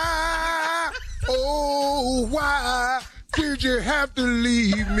 Why? Oh, why did you have to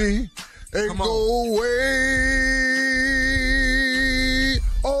leave me and go away?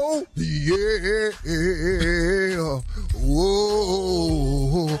 Oh, yeah.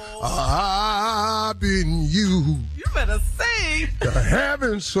 Whoa, I've been you. You better sing.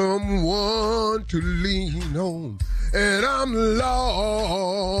 Having someone to lean on, and I'm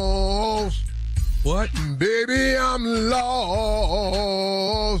lost. What? Baby, I'm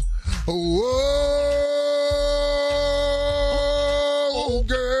lost. Whoa,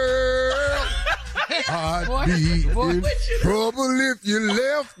 girl. I'd be in trouble if you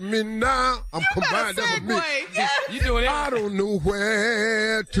left me now. I'm combined that with me. You doing it? I don't know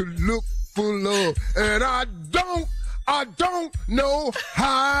where to look for love, and I don't know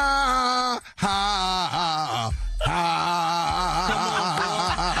how.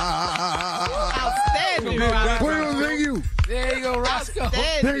 Outstanding, What do you think you? There you go, Roscoe.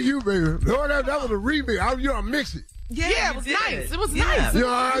 Thank you, baby. Lord, that was a remix. You know, I mix it. Yeah, it was nice. It was nice.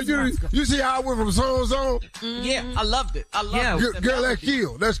 You see how I went from song to song? Yeah, I loved it. I loved it. Girl, that's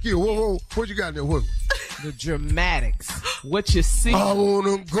kill. That's kill. Whoa. What you got in there? What? The dramatics. What you see. I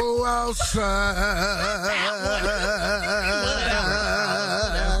wanna go outside.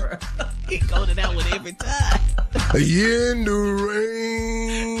 He go to that one every time. In the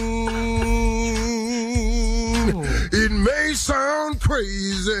rain. It may sound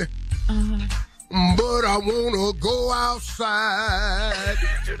crazy. But I wanna go outside.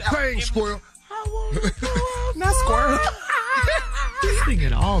 Thanks, squirrel. Not squirrel. He's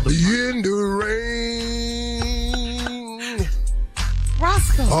singing all the In the rain.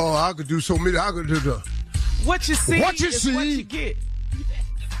 Roscoe. Oh, I could do so many. I could do the. What you see What you is see. what you get.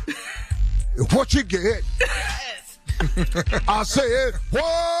 What you get. I said,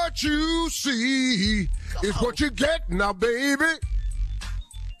 what you see is what you get now, baby.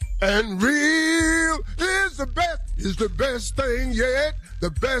 And real is the best thing yet, the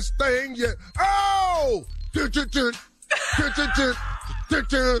best thing yet. Oh!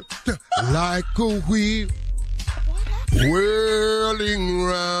 Like a wheel, whirling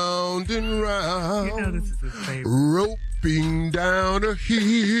round and round, You know this is his favorite. roping down a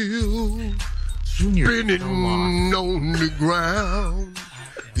hill, spinning on the ground.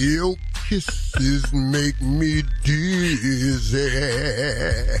 Your kisses make me dizzy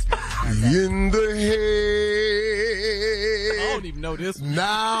in the head. I don't even know this one.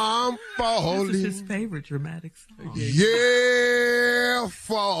 Now I'm falling. This is his favorite dramatic song. Yeah,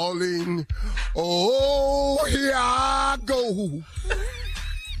 falling. Oh, here I go.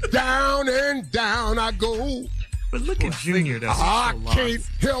 Down and down I go. But look at Junior, though. I can't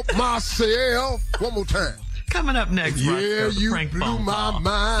help myself. One more time. Coming up next, yeah, Roscoe, the you prank blew phone my call.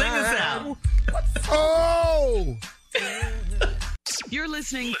 mind. Sing us out. Oh! You're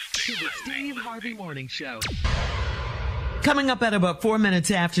listening to the Steve Harvey Morning Show. Coming up at about 4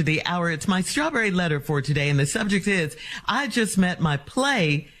 minutes after the hour, it's my strawberry letter for today, and the subject is, I just met my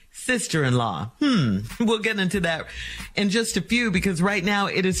play sister-in-law. We'll get into that in just a few, because right now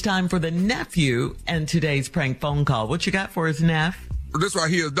it is time for the nephew and today's prank phone call. What you got for us, Neff? This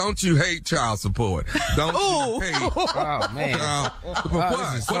right here, don't you hate child support? Don't you hate? Oh, man.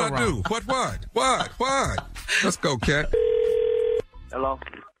 What? So What I do? What? Let's go, Cat. Hello?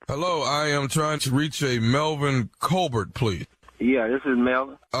 Hello, I am trying to reach a Melvin Colbert, please. Yeah, this is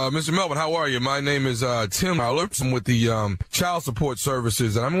Melvin. Mr. Melvin, how are you? My name is Tim Fowler. I'm with the Child Support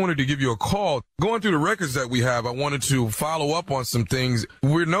Services, and I wanted to give you a call. Going through the records that we have, I wanted to follow up on some things.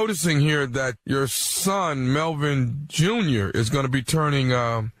 We're noticing here that your son, Melvin Jr., is going to be turning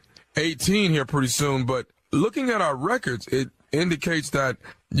 18 here pretty soon, but looking at our records, it indicates that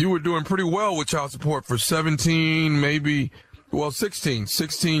you were doing pretty well with child support for 16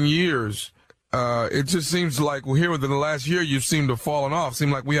 years. It just seems like here within the last year, you seem to have fallen off.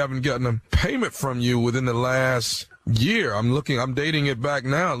 Seem like we haven't gotten a payment from you within the last year. I'm dating it back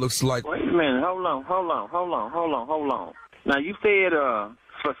now. It looks like. Wait a minute. Hold on. Now, you said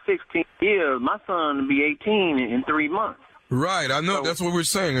for 16 years, my son will be 18 in 3 months. Right. I know. That's what we're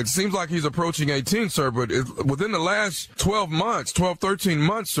saying. It seems like he's approaching 18, sir, but within the last 13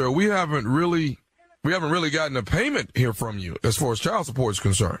 months, sir, we haven't really gotten a payment here from you as far as child support is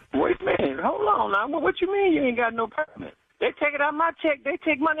concerned. Wait a minute. Hold on now. What you mean you ain't got no payment? They take it out of my check. They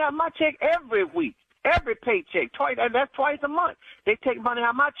take money out of my check every week. Every paycheck. That's twice a month. They take money out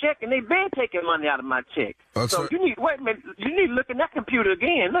of my check, and they've been taking money out of my check. So you need to look in that computer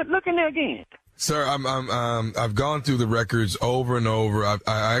again. Look in there again. Sir, I've gone through the records over and over. I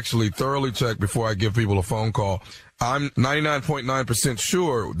actually thoroughly check before I give people a phone call. I'm 99.9%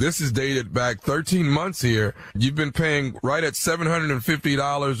 sure this is dated back 13 months here. You've been paying right at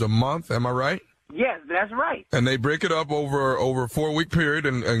 $750 a month. Am I right? Yes, that's right. And they break it up over a 4-week period,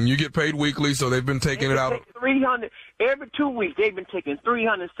 and you get paid weekly, so they've been taking it out. Every 2 weeks, they've been taking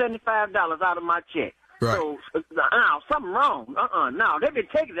 $375 out of my check. Right. So, something wrong. No, they've been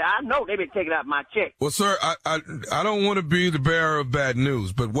taking it. I know they've been taking out my check. Well, sir, I don't want to be the bearer of bad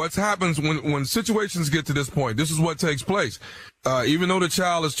news, but what happens when situations get to this point, this is what takes place. Even though the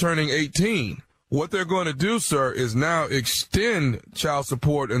child is turning 18, what they're going to do, sir, is now extend child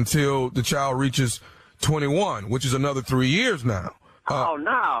support until the child reaches 21, which is another 3 years now. Hell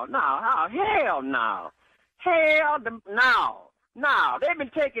no. They've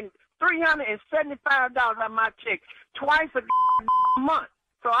been taking $375 out of my check twice a month.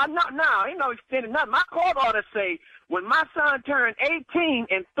 So I'm not now. Ain't no extending nothing. My court order say when my son turned 18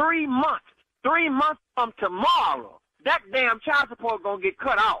 in 3 months, 3 months from tomorrow, that damn child support gonna get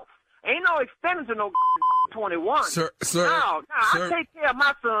cut off. Ain't no extending to no 21. Sir, I take care of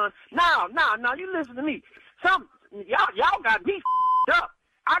my son. Now, you listen to me. Y'all got me up.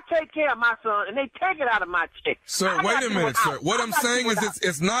 I take care of my son, and they take it out of my check. Sir, wait a minute, sir. What I'm saying is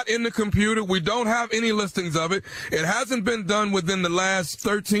it's not in the computer. We don't have any listings of it. It hasn't been done within the last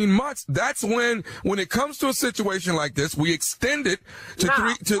 13 months. That's when it comes to a situation like this, we extend it to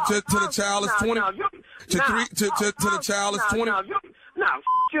the child is 20. To the child is 20. No,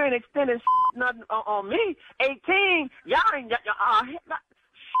 you ain't extending nothing on me. 18, y'all ain't.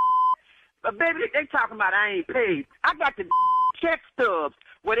 But baby, they talking about I ain't paid. I got the check stubs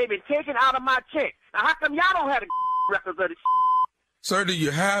where they been taken out of my check. Now, how come y'all don't have the records of the Sir, do you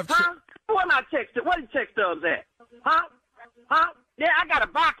have... Where my check stubs? Where the check stubs at? Huh? Yeah, I got a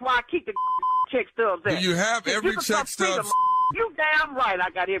box where I keep the check stubs at. Do you have every check stub? You damn right I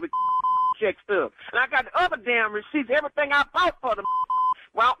got every check stub. And I got the other damn receipts, everything I bought for the...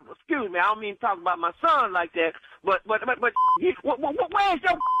 Well, excuse me, I don't mean to talk about my son like that, but where's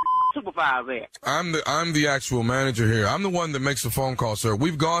your supervisor at? I'm the actual manager here. I'm the one that makes the phone call, sir.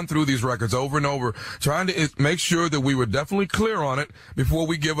 We've gone through these records over and over, trying to make sure that we were definitely clear on it before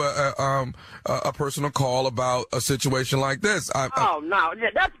we give a personal call about a situation like this. No,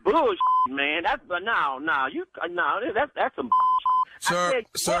 that's bullshit, man. That's some.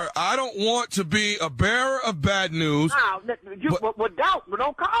 Sir, I don't want to be a bearer of bad news. But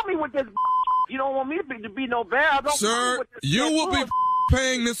don't call me with this. You don't want me to be no bearer. Sir, you will be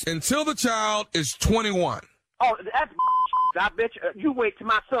paying this until the child is 21. Oh, that's I bet you wait till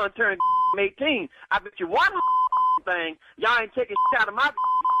my son turns 18. I bet you one thing, y'all ain't taking out of my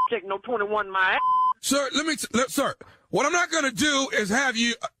check no 21 in my ass. Sir, sir, what I'm not going to do is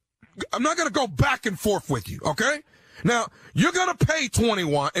I'm not going to go back and forth with you, okay? Now, you're going to pay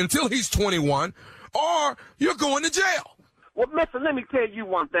 21 until he's 21, or you're going to jail. Well, mister, let me tell you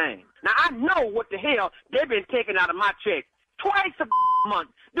one thing. Now, I know what the hell they've been taking out of my check twice a month.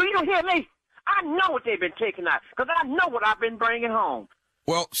 Do you hear me? I know what they've been taking out, because I know what I've been bringing home.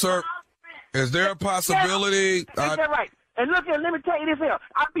 Well, sir, is there a possibility? That's right. And look here, let me tell you this here.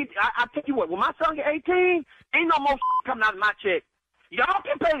 I tell you what, when my son get 18, ain't no more coming out of my check. Y'all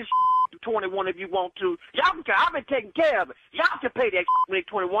can pay the 21 if you want to. Y'all can. I've been taking care of it. Y'all can pay that when they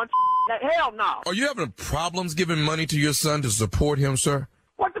 21. That hell no. Are you having problems giving money to your son to support him, sir?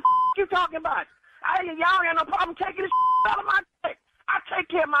 What the you talking about? Y'all ain't no problem taking this out of my check. I take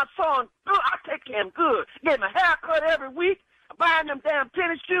care of my son good. I take care of him good. Get him a haircut every week. Buying them damn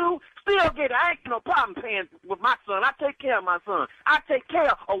tennis shoes. Still get it. I ain't no problem paying with my son. I take care of my son. I take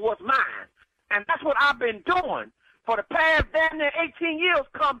care of what's mine. And that's what I've been doing. For the past damn near 18 years,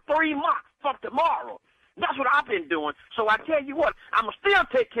 come 3 months from tomorrow. That's what I've been doing. So I tell you what, I'm going to still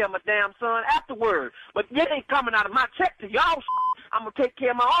take care of my damn son afterwards. But it ain't coming out of my check to y'all. I'm going to take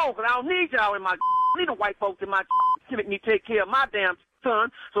care of my own, because I don't need y'all in my need the white folks in my to make me take care of my damn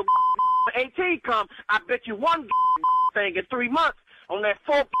son. So 18 come, I bet you one thing in 3 months. On that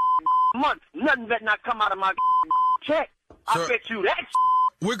 4th month, nothing better not come out of my check. Sir, I bet you that.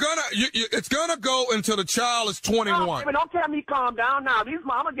 It's gonna go until the child is 21. No, don't tell me calm down now. I'm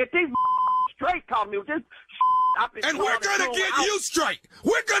gonna get these straight. Call me with this. And we're gonna get you straight.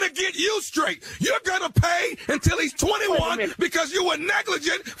 We're gonna get you straight. You're gonna pay until he's 21 because you were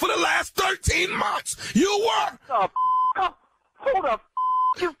negligent for the last 13 months. You were. Who the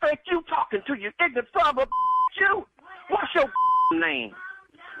you think you talking to, you ignorant son of a you? What's your name?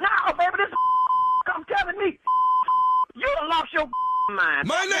 Now, baby, this come telling me you done lost your mind.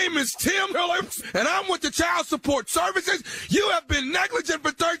 My name is Tim Phillips, and I'm with the Child Support Services. You have been negligent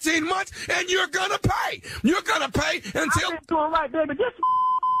for 13 months, and you're gonna pay. You're gonna pay until. I've been doing right, baby. This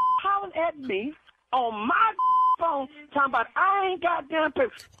hollering at me on my phone, talking about I ain't got damn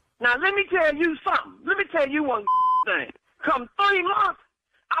paper. Now, let me tell you something. Let me tell you one thing. Come 3 months,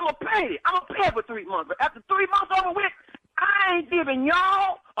 I'm gonna pay it. I'm gonna pay it for 3 months. But after 3 months over with, I ain't giving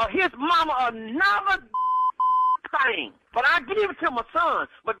y'all or his mama another thing. But I give it to my son.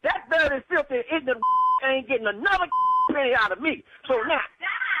 But that dirty, filthy, ignorant ain't getting another penny out of me. So now,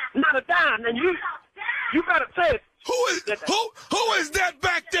 not a dime. And you better say it. Who is that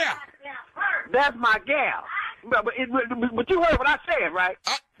back there? That's my gal. But you heard what I said, right?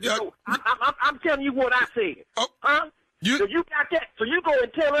 So I'm telling you what I said. Huh? So you got that. So you go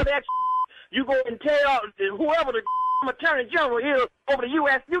and tell her that. You go and tell whoever the attorney general is over the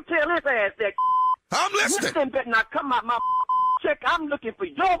U.S. You tell his ass that. I'm listening. Nothing better not come out my check. I'm looking for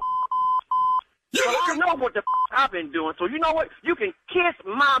your. I know what the I've been doing. So you know what? You can kiss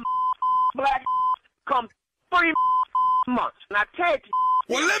my black come 3 months. And I tell you.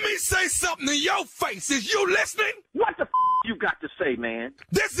 Well, let me say something to your face. Is you listening? What the you got to say, man?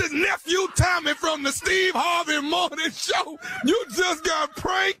 This is Nephew Tommy from the Steve Harvey Morning Show. You just got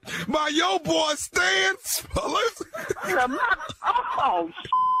pranked by your boy Stan.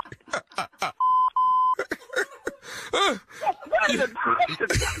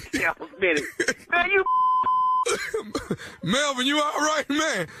 Man, you Melvin, you all right,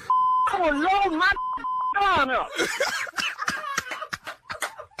 man? I will load my gun up.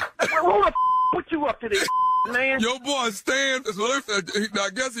 Who the put you up to this, man? Your boy Stan, I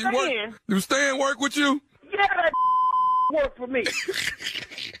guess he work. Do Stan work with you? Yeah, that work for me.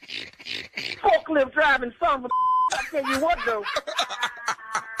 Forklift driving son of a I tell you what, though.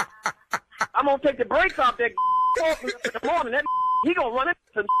 I'm going to take the brakes off that forklift in the morning. That he going to run it.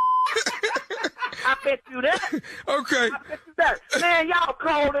 I bet you that. Okay. I bet you that. Man, y'all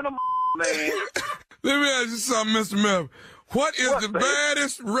cold in the man. Let me ask you something, Mr. Melvin. What is the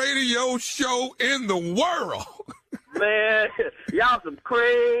baddest radio show in the world? Man, y'all some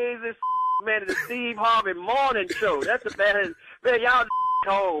crazy man. The Steve Harvey Morning Show. That's the baddest. Man, y'all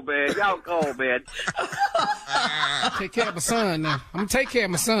cold, man. Y'all cold, man. Take care of my son now. I'm going to take care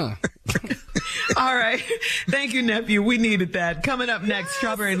of my son. All right. Thank you, nephew. We needed that. Coming up next,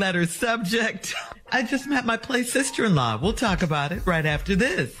 Strawberry Letter subject. I just met my play sister-in-law. We'll talk about it right after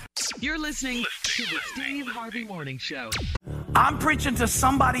this. You're listening to the Steve Harvey Morning Show. I'm preaching to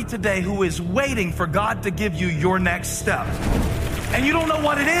somebody today who is waiting for God to give you your next step. And you don't know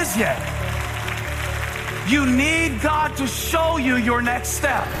what it is yet. You need God to show you your next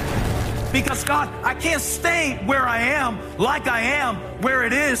step. Because God, I can't stay where I am, like I am, where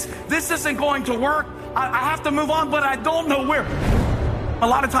it is. This isn't going to work. I have to move on, but I don't know where. A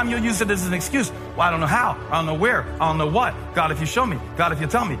lot of time you'll use it as an excuse. Well, I don't know how. I don't know where. I don't know what. God, if you show me. God, if you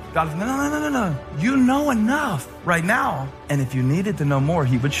tell me. God, if... No. You know enough right now. And if you needed to know more,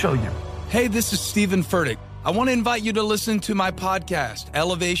 he would show you. Hey, this is Stephen Furtick. I want to invite you to listen to my podcast,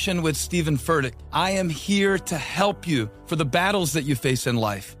 Elevation with Stephen Furtick. I am here to help you for the battles that you face in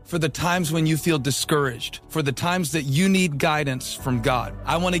life, for the times when you feel discouraged, for the times that you need guidance from God.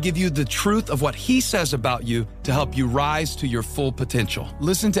 I want to give you the truth of what he says about you to help you rise to your full potential.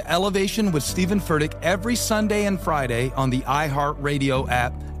 Listen to Elevation with Stephen Furtick every Sunday and Friday on the iHeartRadio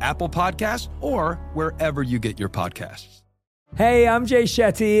app, Apple Podcasts, or wherever you get your podcasts. Hey, I'm Jay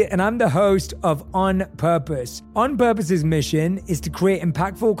Shetty, and I'm the host of On Purpose. On Purpose's mission is to create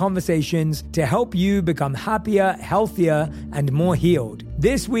impactful conversations to help you become happier, healthier, and more healed.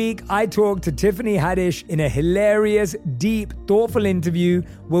 This week, I talked to Tiffany Haddish in a hilarious, deep, thoughtful interview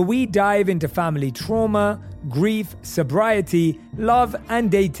where we dive into family trauma, grief, sobriety, love, and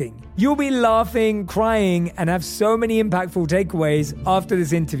dating. You'll be laughing, crying, and have so many impactful takeaways after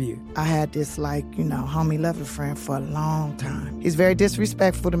this interview. I had this, homie lover friend for a long time. He's very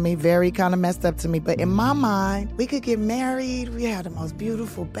disrespectful to me, very kind of messed up to me. But in my mind, we could get married. We had the most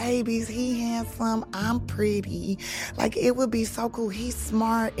beautiful babies. He handsome. I'm pretty. It would be so cool. He's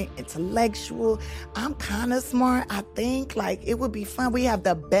smart and intellectual. I'm kind of smart, I think. It would be fun. We have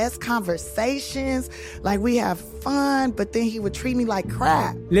the best conversations. We have fun, but then he would treat me like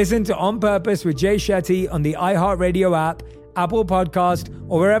crap. Listen to On Purpose with Jay Shetty on the iHeartRadio app, Apple Podcast,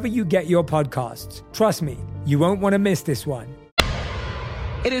 or wherever you get your podcasts. Trust me, you won't want to miss this one.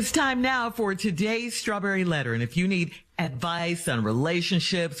 It is time now for today's Strawberry Letter. And if you need advice on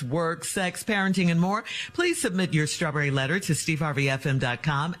relationships, work, sex, parenting, and more, please submit your Strawberry Letter to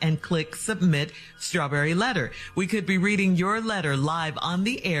steveharveyfm.com and click Submit Strawberry Letter. We could be reading your letter live on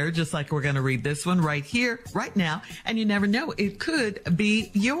the air, just like we're going to read this one right here, right now. And you never know, it could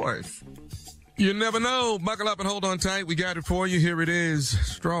be yours. You never know. Buckle up and hold on tight. We got it for you. Here it is.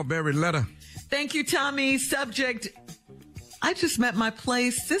 Strawberry Letter. Thank you, Tommy. Subject: I just met my play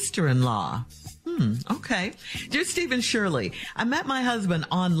sister-in-law. Okay. Dear Steve and Shirley, I met my husband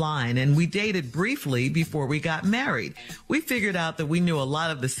online and we dated briefly before we got married. We figured out that we knew a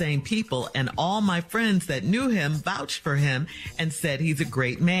lot of the same people, and all my friends that knew him vouched for him and said he's a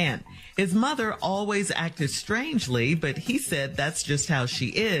great man. His mother always acted strangely, but he said that's just how she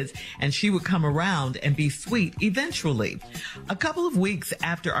is, and she would come around and be sweet eventually. A couple of weeks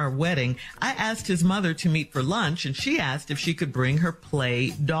after our wedding, I asked his mother to meet for lunch, and she asked if she could bring her play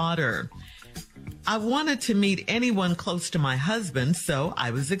daughter. I wanted to meet anyone close to my husband, so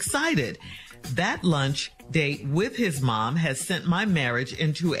I was excited. That lunch date with his mom has sent my marriage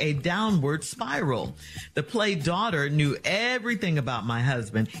into a downward spiral. The play daughter knew everything about my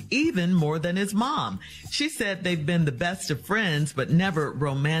husband, even more than his mom. She said they've been the best of friends, but never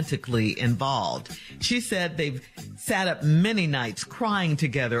romantically involved. She said they've sat up many nights crying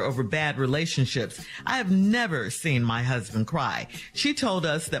together over bad relationships. I have never seen my husband cry. She told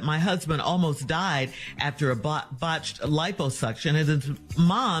us that my husband almost died after a botched liposuction, and his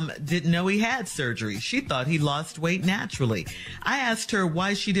mom didn't know he had surgery. She thought he lost weight naturally. I asked her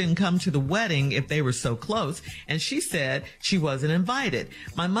why she didn't come to the wedding if they were so close, and she said she wasn't invited.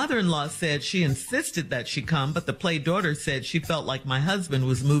 My mother-in-law said she insisted that she come, but the play daughter said she felt like my husband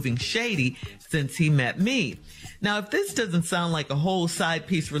was moving shady since he met me. Now, if this doesn't sound like a whole side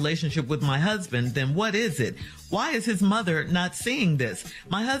piece relationship with my husband, then what is it? Why is his mother not seeing this?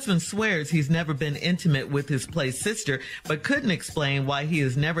 My husband swears he's never been intimate with his play sister, but couldn't explain why he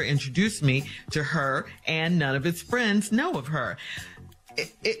has never introduced me to her, and none of his friends know of her.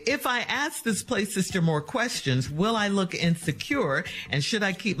 If I ask this play sister more questions, will I look insecure? And should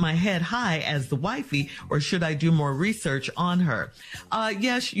I keep my head high as the wifey, or should I do more research on her?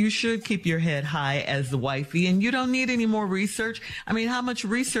 Yes, you should keep your head high as the wifey, and you don't need any more research. I mean, how much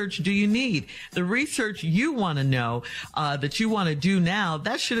research do you need? The research you want to know, that you want to do now,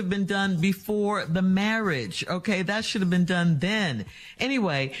 that should have been done before the marriage. Okay, that should have been done then.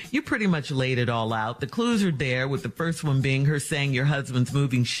 Anyway, you pretty much laid it all out. The clues are there, with the first one being her saying your husband husband's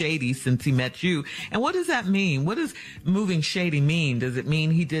moving shady since he met you. And what does that mean? What does moving shady mean? Does it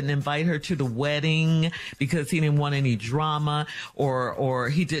mean he didn't invite her to the wedding because he didn't want any drama, or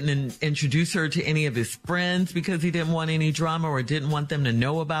he didn't introduce her to any of his friends because he didn't want any drama or didn't want them to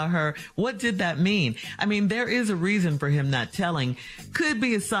know about her? What did that mean? I mean, there is a reason for him not telling. Could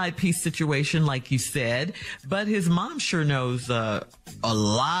be a side piece situation, like you said, but his mom sure knows a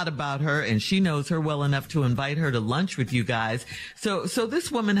lot about her, and she knows her well enough to invite her to lunch with you guys. So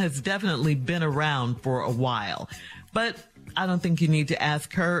this woman has definitely been around for a while. But I don't think you need to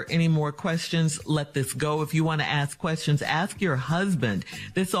ask her any more questions. Let this go. If you want to ask questions, ask your husband.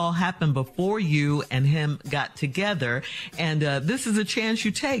 This all happened before you and him got together. And this is a chance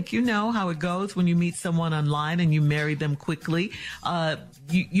you take. You know how it goes when you meet someone online and you marry them quickly.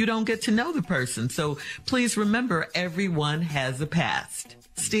 You don't get to know the person. So please remember, everyone has a past.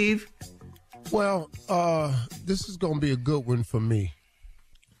 Steve? Well, this is going to be a good one for me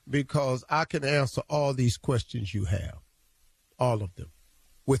because I can answer all these questions you have. All of them,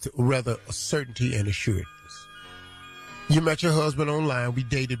 with rather a certainty and assuredness. You met your husband online. We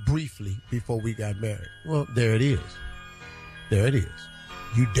dated briefly before we got married. Well, there it is. There it is.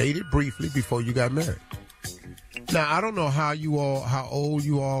 You dated briefly before you got married. Now, I don't know how old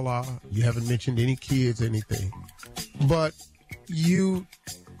you all are. You haven't mentioned any kids, anything. But you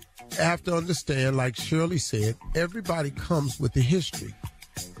have to understand, like Shirley said, everybody comes with a history.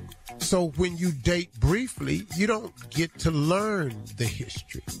 So when you date briefly, you don't get to learn the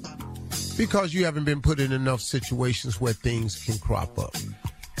history because you haven't been put in enough situations where things can crop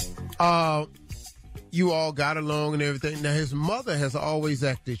up. You all got along and everything. Now, his mother has always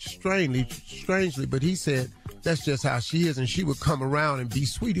acted strangely, but he said that's just how she is, and she would come around and be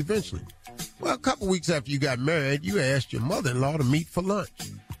sweet eventually. Well, a couple weeks after you got married, you asked your mother-in-law to meet for lunch.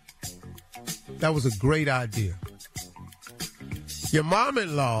 That was a great idea. Your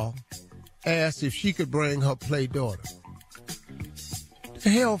mom-in-law asked if she could bring her play daughter. The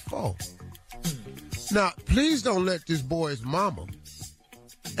hell for? Now, please don't let this boy's mama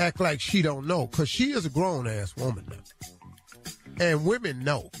act like she don't know, because she is a grown-ass woman now. And women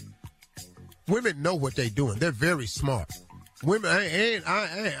know. Women know what they're doing. They're very smart. Women,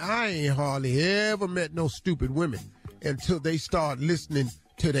 I ain't hardly ever met no stupid women until they start listening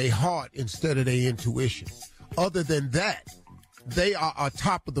to their heart instead of their intuition. Other than that, they are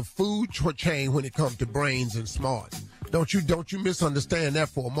top of the food chain when it comes to brains and smarts. Don't you misunderstand that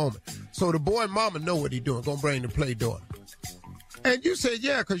for a moment. So the boy mama know what he doing, gonna bring the play daughter. And you said,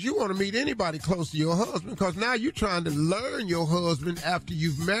 yeah, because you want to meet anybody close to your husband, because now you're trying to learn your husband after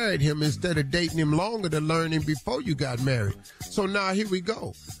you've married him instead of dating him longer to learn him before you got married. So now here we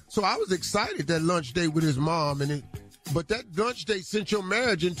go. So I was excited that lunch date with his mom, but that lunch date sent your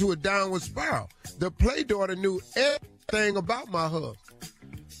marriage into a downward spiral. The play daughter knew everything about my husband.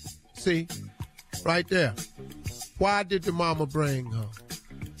 See, right there. Why did the mama bring her?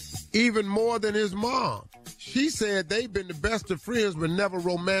 Even more than his mom. She said they've been the best of friends but never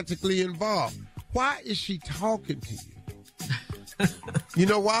romantically involved. Why is she talking to you? You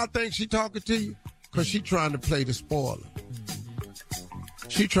know why I think she talking to you? Because she trying to play the spoiler.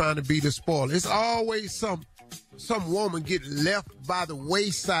 She trying to be the spoiler. It's always some woman get left by the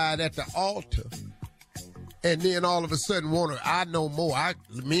wayside at the altar, and then all of a sudden want to, I know more.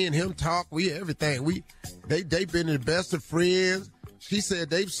 Me and him talk, we everything. They've been the best of friends. She said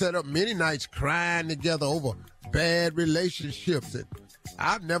they've set up many nights crying together over bad relationships, and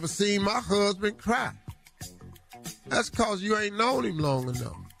I've never seen my husband cry. That's because you ain't known him long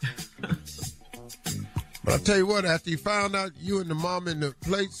enough. But I'll tell you what, after he found out you and the mom and the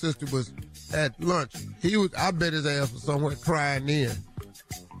plate sister was at lunch, I bet his ass was somewhere crying in.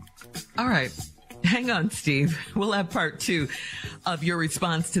 All right. Hang on, Steve. We'll have part 2 of your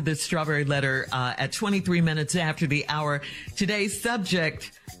response to this strawberry letter at 23 minutes after the hour. Today's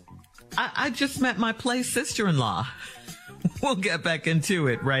subject, I just met my play sister-in-law. We'll get back into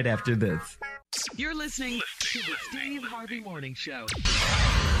it right after this. You're listening to the Steve Harvey Morning Show.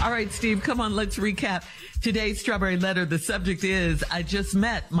 All right, Steve, come on, let's recap today's strawberry letter. The subject is, I just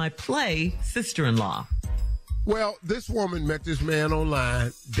met my play sister-in-law. Well, this woman met this man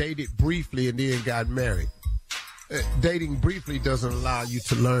online, dated briefly, and then got married. Dating briefly doesn't allow you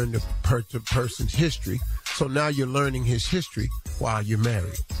to learn the person's history, so now you're learning his history while you're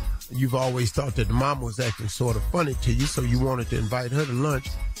married. You've always thought that the mom was acting sort of funny to you, so you wanted to invite her to lunch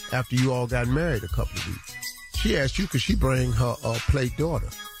after you all got married a couple of weeks. She asked you, could she bring her play daughter?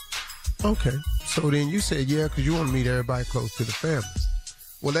 Okay, so then you said, yeah, because you want to meet everybody close to the family.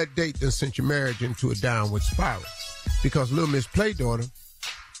 Well, that date then sent your marriage into a downward spiral because little Miss Playdaughter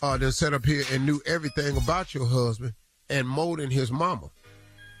then sat up here and knew everything about your husband and more than his mama.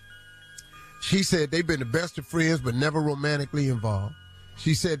 She said they've been the best of friends but never romantically involved.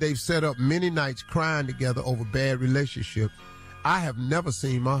 She said they've set up many nights crying together over bad relationships. I have never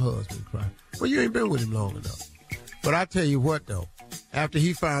seen my husband cry. Well, you ain't been with him long enough. But I tell you what, though, after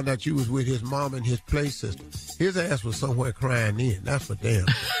he found out you was with his mom and his play sister, his ass was somewhere crying in. That's for damn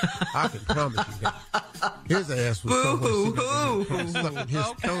sure. I can promise you that. His ass was somewhere sucking his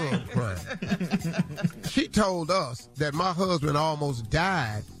thumb crying. She told us that my husband almost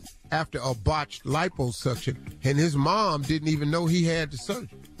died after a botched liposuction, and his mom didn't even know he had the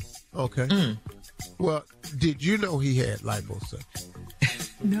surgery. Okay. Well, did you know he had liposuction?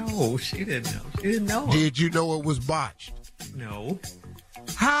 No, she didn't know. She didn't know. Did you know it was botched? No.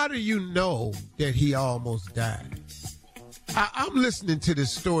 How do you know that he almost died? I'm listening to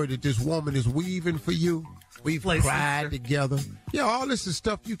this story that this woman is weaving for you. We've cried together. Yeah, all this is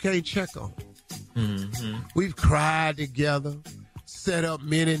stuff you can't check on. Mm-hmm. We've cried together, set up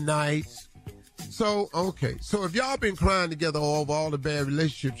many nights. So, okay. So if y'all been crying together over all the bad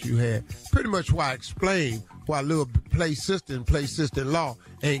relationships you had, pretty much why I explain why little play sister and play sister-in-law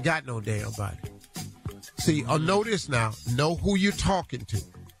ain't got no damn body. See, know this now. Know who you're talking to.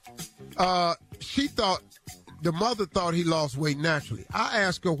 The mother thought he lost weight naturally. I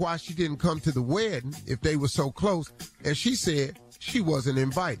asked her why she didn't come to the wedding if they were so close, and she said she wasn't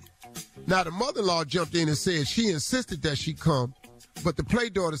invited. Now, the mother-in-law jumped in and said she insisted that she come, but the play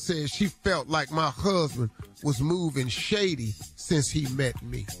daughter said she felt like my husband was moving shady since he met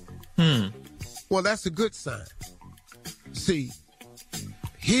me. Well, that's a good sign. See,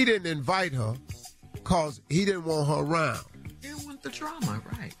 he didn't invite her because he didn't want her around. He didn't want the drama,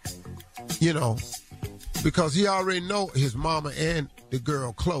 right? You know, because he already know his mama and the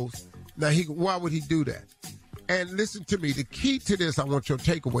girl close. Now, why would he do that? And listen to me. The key to this, I want your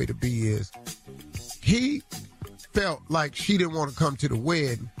takeaway to be is he felt like she didn't want to come to the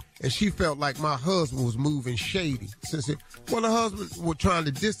wedding, and she felt like my husband was moving shady. The husband was trying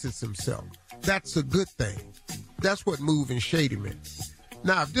to distance himself. That's a good thing. That's what moving shady meant.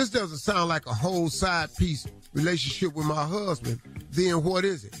 Now, if this doesn't sound like a whole side piece relationship with my husband, then what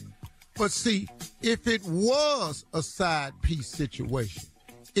is it? But see, if it was a side piece situation,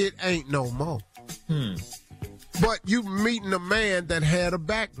 it ain't no more. But you meeting a man that had a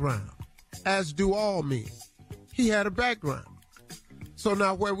background, as do all men. He had a background. So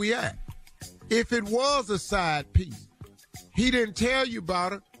now where we at? If it was a side piece, he didn't tell you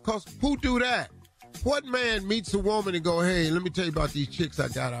about it, because who do that? What man meets a woman and go, hey, let me tell you about these chicks I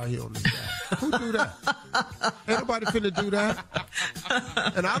got out here on the side? Who do that? Ain't nobody finna do that.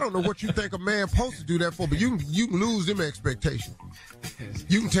 And I don't know what you think a man supposed to do that for, but you can lose them expectations.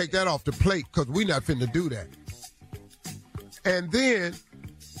 You can take that off the plate, because we not finna do that. And then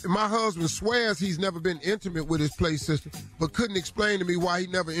my husband swears he's never been intimate with his play sister, but couldn't explain to me why he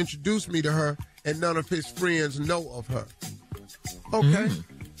never introduced me to her and none of his friends know of her. Okay.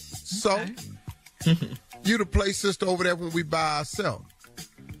 So, you the play sister over there when we by ourselves.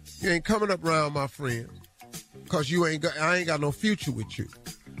 You ain't coming up around my friends because I ain't got no future with you.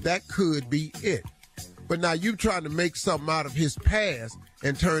 That could be it. But now you trying to make something out of his past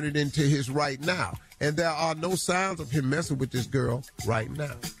and turn it into his right now. And there are no signs of him messing with this girl right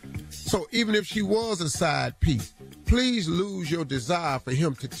now. So even if she was a side piece, please lose your desire for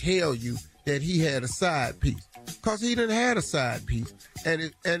him to tell you that he had a side piece. Because he done had a side piece,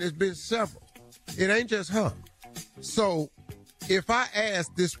 and it's been several. It ain't just her. So if I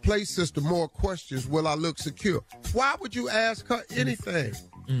ask this play sister more questions, will I look secure? Why would you ask her anything?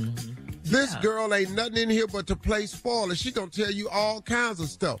 This girl ain't nothing in here but to play spoiler. She gonna tell you all kinds of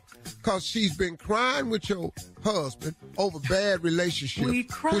stuff because she's been crying with your husband over bad relationships,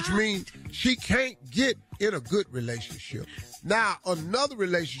 which means she can't get in a good relationship. Now, another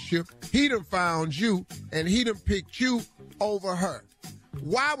relationship, he done found you and he done picked you over her.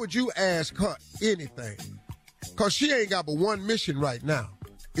 Why would you ask her anything? Because she ain't got but one mission right now.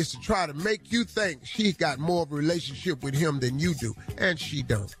 It's to try to make you think she got more of a relationship with him than you do, and she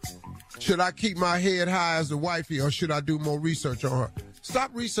don't. Should I keep my head high as a wifey, or should I do more research on her?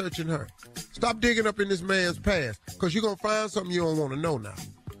 Stop researching her. Stop digging up in this man's past, because you're going to find something you don't want to know now.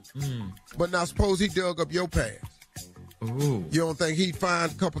 But now suppose he dug up your past. Ooh. You don't think he'd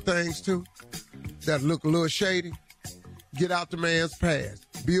find a couple things, too, that look a little shady? Get out the man's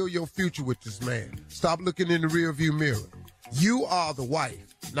past. Build your future with this man. Stop looking in the rearview mirror. You are the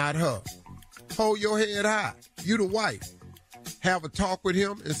wife, not her. Hold your head high. You the wife. Have a talk with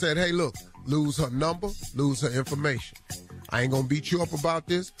him and said, hey, look, lose her number, lose her information. I ain't going to beat you up about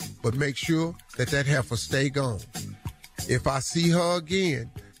this, but make sure that heifer stay gone. If I see her again,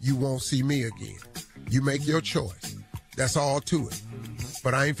 you won't see me again. You make your choice. That's all to it.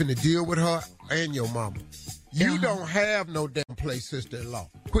 but I ain't finna deal with her and your mama. You don't have no damn play sister-in-law.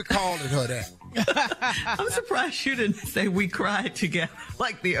 Quit calling her that. I'm surprised you didn't say we cried together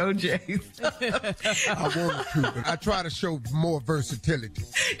like the OJs. I wanted to, but I try to show more versatility.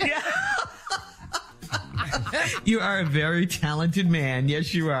 Yeah. You are a very talented man.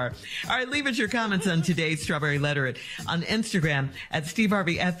 Yes, you are. All right, leave us your comments on today's Strawberry Letter on Instagram at Steve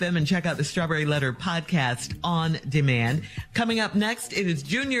Harvey FM, and check out the Strawberry Letter podcast on demand. Coming up next, it is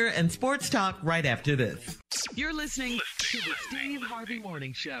Junior and Sports Talk right after this. You're listening to the Steve Harvey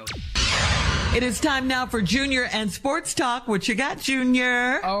Morning Show. It is time now for Junior and Sports Talk. What you got,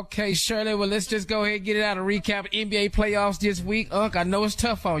 Junior? Okay, Shirley. Well, let's just go ahead and get it out and recap NBA playoffs this week. Unc, I know it's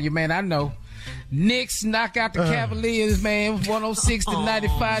tough on you, man. I know. Knicks knock out the Cavaliers, man,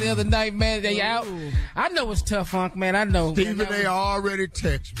 106-95 the other night, man. They out. I know it's tough, Unc, man. I know. Stephen, they already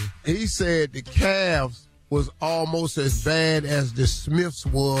text me. He said the Cavs was almost as bad as the Smiths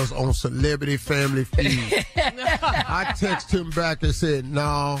was on Celebrity Family Feud. I texted him back and said,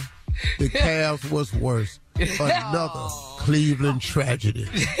 no, the Cavs was worse. Another Cleveland tragedy.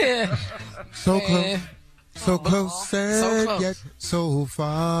 So close. So close, sad, yet so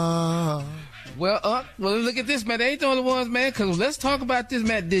far. Well, look at this, man. They ain't the only ones, man, because let's talk about this,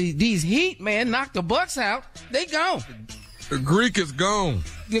 man. These Heat, man, knocked the Bucks out. They gone. The Greek is gone.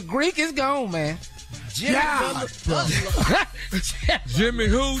 The Greek is gone, man. Jimmy Jimmy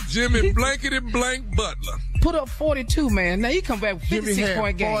who? Jimmy Blankety Blank Butler. Put up 42, man. Now you come back with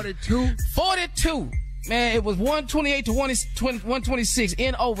 56-point game. 42? 42. Man, it was 128 to 126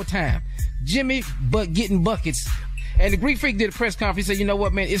 in overtime. Jimmy getting buckets. And the Greek Freak did a press conference. He said, you know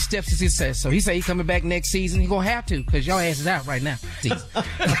what, man, it's steps to success. So he said he coming back next season. He going to have to because y'all ass is out right now.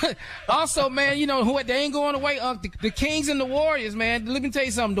 Also, man, you know what? They ain't going away. The Kings and the Warriors, man. Let me tell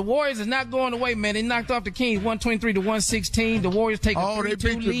you something. The Warriors is not going away, man. They knocked off the Kings 123 to 116. The Warriors take a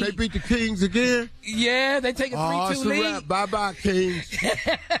 3-2 lead. They beat the Kings again? Yeah, they take a 3-2 lead. Bye-bye, Kings.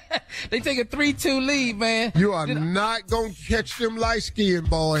 They take a 3-2 lead, man. You are not going to catch them light-skinned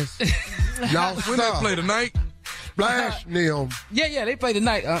boys. No, when they play tonight? Splash them. Yeah, they play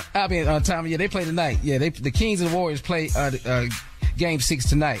tonight. Tommy, yeah, they play tonight. Yeah, the Kings and the Warriors play Game 6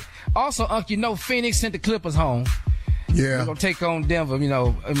 tonight. Also, you know, Phoenix sent the Clippers home. Yeah. They're going to take on Denver, you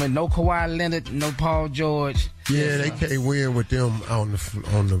know. I mean, no Kawhi Leonard, no Paul George. Yeah, they can't win with them on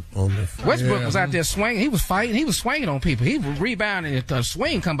the. Westbrook was out there swinging. He was fighting. He was swinging on people. He was rebounding. If the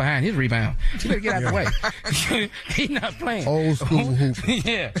swing come behind his rebound, you better get out the way. He's not playing. Old school hooping.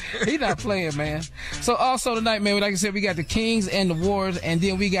 Yeah, he's not playing, man. So also tonight, man, like I said, we got the Kings and the Warriors, and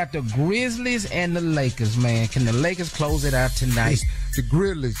then we got the Grizzlies and the Lakers, man. Can the Lakers close it out tonight? The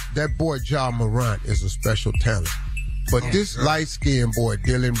Grizzlies, that boy Ja Morant is a special talent. But this light-skinned boy,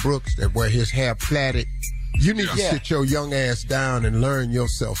 Dylan Brooks, that wear his hair plaited, you need to sit your young ass down and learn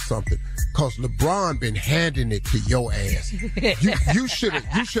yourself something. Because LeBron been handing it to your ass. You should have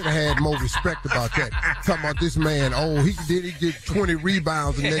had more respect about that. Talking about this man, he did 20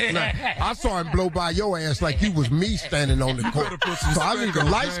 rebounds the next night. I saw him blow by your ass like you was me standing on the court. So I think the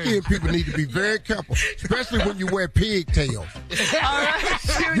light-skinned people need to be very careful, especially when you wear pigtails. All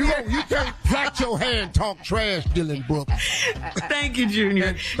right, you can't plait your hair and talk trash, Dylan Brooks. Thank you, Junior.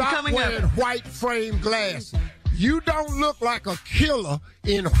 And stop wearing white frame glasses. You don't look like a killer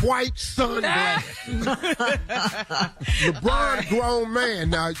in white sunglasses. LeBron, grown man.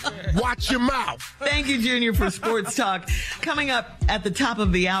 Now, watch your mouth. Thank you, Junior, for Sports Talk. Coming up at the top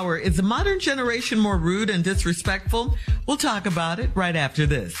of the hour, is the modern generation more rude and disrespectful? We'll talk about it right after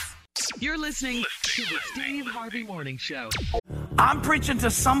this. You're listening to the Steve Harvey Morning Show. I'm preaching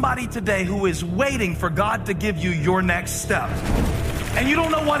to somebody today who is waiting for God to give you your next step. And you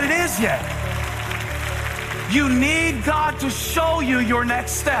don't know what it is yet. You need God to show you your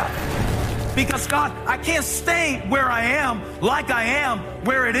next step. Because God, I can't stay where I am, like I am,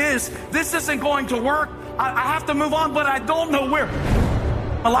 where it is. This isn't going to work. I have to move on, but I don't know where.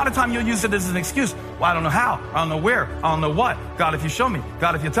 A lot of time you'll use it as an excuse. Well, I don't know how. I don't know where. I don't know what. God, if you show me.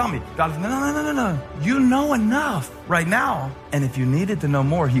 God, if you tell me. God, if no. You know enough right now. And if you needed to know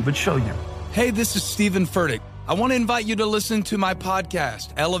more, he would show you. Hey, this is Stephen Furtick. I want to invite you to listen to my podcast,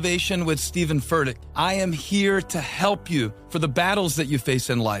 Elevation with Stephen Furtick. I am here to help you for the battles that you face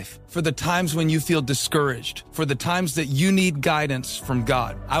in life, for the times when you feel discouraged, for the times that you need guidance from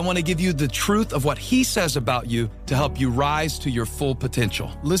God. I want to give you the truth of what he says about you to help you rise to your full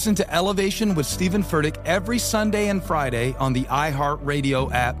potential. Listen to Elevation with Stephen Furtick every Sunday and Friday on the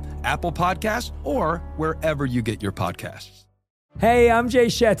iHeartRadio app, Apple Podcasts, or wherever you get your podcasts. Hey, I'm Jay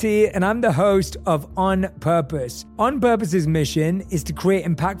Shetty, and I'm the host of On Purpose. On Purpose's mission is to create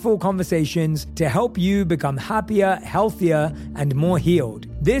impactful conversations to help you become happier, healthier, and more healed.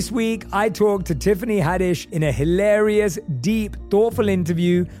 This week, I talked to Tiffany Haddish in a hilarious, deep, thoughtful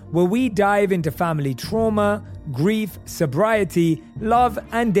interview where we dive into family trauma, grief, sobriety, love,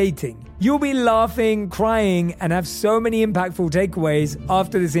 and dating. You'll be laughing, crying, and have so many impactful takeaways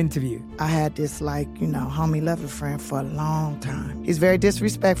after this interview. I had this, homie lover friend for a long time. He's very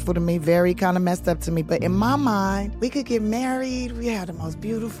disrespectful to me, very kind of messed up to me. But in my mind, we could get married. We had the most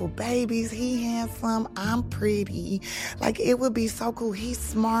beautiful babies. He handsome. I'm pretty. It would be so cool. He's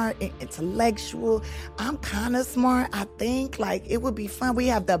smart and intellectual. I'm kind of smart, I think. It would be fun. We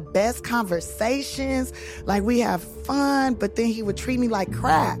have the best conversations. We have fun, but then he would treat me like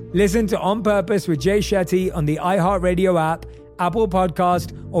crap. Listen to On Purpose with Jay Shetty on the iHeartRadio app, Apple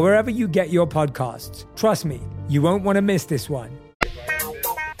Podcast, or wherever you get your podcasts. Trust me, you won't want to miss this one.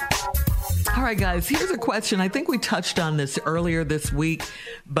 All right, guys, here's a question. I think we touched on this earlier this week,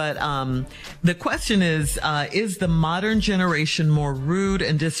 but the question is the modern generation more rude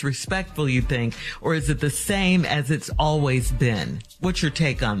and disrespectful, you think, or is it the same as it's always been? What's your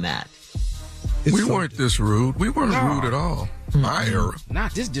take on that? We weren't this rude. We weren't rude at all. My era.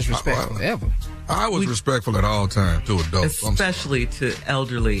 Not this disrespectful ever. I was respectful at all times to adults. Especially to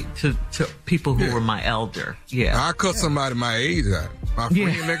elderly, to people who were my elder. Yeah. I cut somebody my age out. My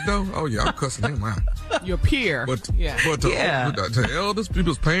friend next door, I'm cussing him out. Your peer. But to elders,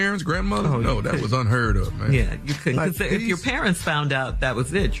 people's parents, grandmothers, that was unheard of, man. Yeah, you couldn't. Because if your parents found out, that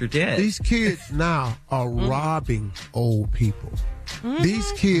was it. You're dead. These kids now are robbing old people. Mm-hmm.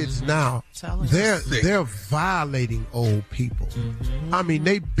 These kids now, they're violating old people. Mm-hmm. I mean,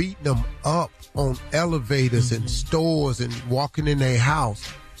 they beating them up on elevators and stores and walking in their house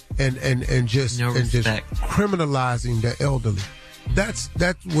and just criminalizing the elderly.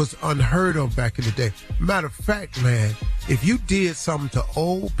 That was unheard of back in the day. Matter of fact, man, if you did something to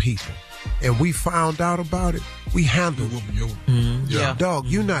old people and we found out about it, we handled it. Mm-hmm. Yeah. Dog,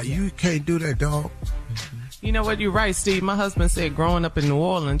 you can't do that, dog. You know what? You're right, Steve. My husband said growing up in New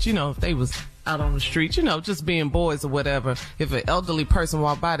Orleans, if they was out on the street, just being boys or whatever, if an elderly person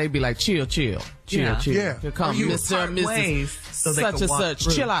walked by, they'd be like, chill. Here come Mr. and Mrs. Such and such.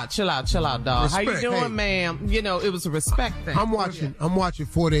 Through. Chill out, dog. Respect. How you doing, ma'am? It was a respect thing. I'm watching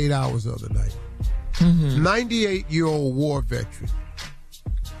 48 Hours the other night. 98-year-old war veteran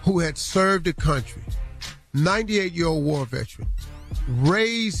who had served the country, 98-year-old war veteran,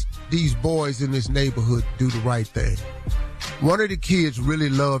 raised these boys in this neighborhood to do the right thing. One of the kids really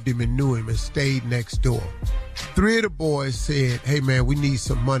loved him and knew him and stayed next door. 3 of the boys said, hey, man, we need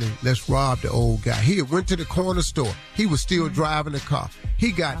some money. Let's rob the old guy. He went to the corner store. He was still driving the car.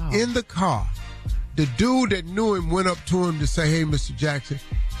 He got in the car. The dude that knew him went up to him to say, hey, Mr. Jackson.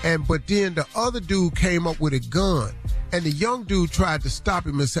 But then the other dude came up with a gun. And the young dude tried to stop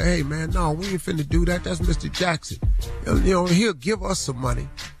him and say, hey, man, no, we ain't finna do that. That's Mr. Jackson. He'll give us some money.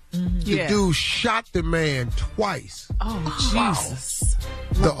 Mm-hmm. The dude shot the man twice. Oh, Jesus.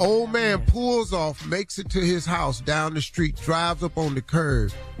 The old man pulls off, makes it to his house down the street, drives up on the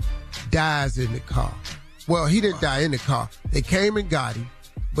curb, dies in the car. Well, he didn't die in the car. They came and got him,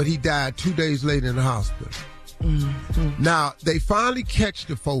 but he died 2 days later in the hospital. Mm-hmm. Now, they finally catch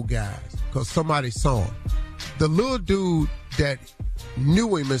the 4 guys because somebody saw him. The little dude that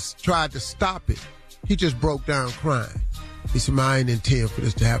knew him and tried to stop it, he just broke down crying. He said, I ain't intend for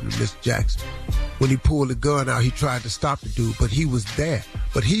this to happen to Mr. Jackson. When he pulled the gun out, he tried to stop the dude, but he was there.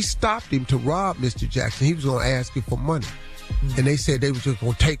 But he stopped him to rob Mr. Jackson. He was going to ask him for money. Mm-hmm. And they said they were just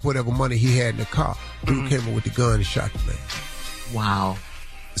going to take whatever money he had in the car. Dude came up with the gun and shot the man. Wow.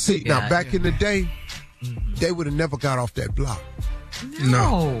 See, now back in the day, they would have never got off that block.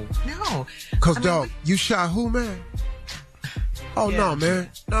 No. Because, dog, you shot who, man? Oh, no, man.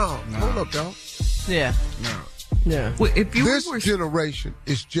 No. Hold up, dog. Yeah. No. Yeah. Well, this generation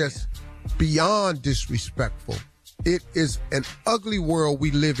is just beyond disrespectful. It is an ugly world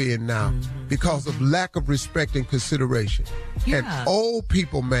we live in now because of lack of respect and consideration. Yeah. And old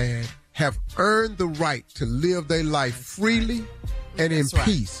people, man, have earned the right to live their life freely and in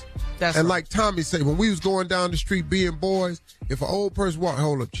peace. And like Tommy said, when we was going down the street being boys, if an old person walked,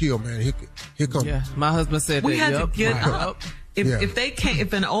 hold up, chill, man, here come. Yeah, my husband said we had to get up.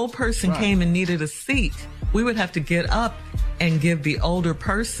 If an old person came and needed a seat, we would have to get up and give the older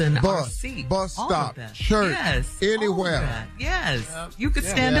person our seat. Bus stop, church, anywhere. Yes, you could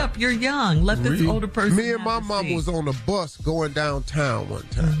stand up. You're young. Let this older person. Me and my mom was on a bus going downtown one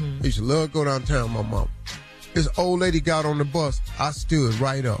time. I used to love to go downtown. My mom. This old lady got on the bus. I stood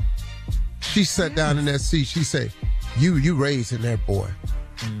right up. She sat down in that seat. She said, you raising that boy.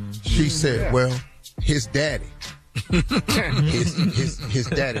 She said, well, his daddy. his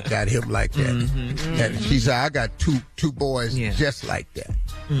daddy got him like that. And she said, I got two boys just like that.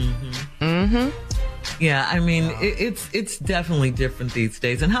 Yeah, I mean, it's definitely different these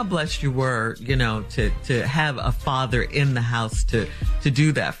days. And how blessed you were, to have a father in the house to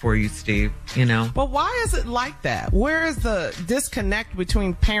do that for you, Steve, But why is it like that? Where is the disconnect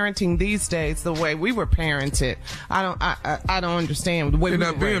between parenting these days the way we were parented? I don't understand the way they're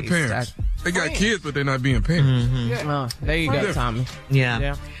not being parents. They got kids, but they're not being parents. There you go, Tommy.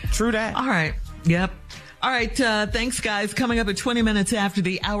 Yeah. True that. All right. Yep. All right. Thanks, guys. Coming up at 20 minutes after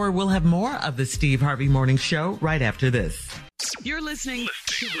the hour, we'll have more of the Steve Harvey Morning Show right after this. You're listening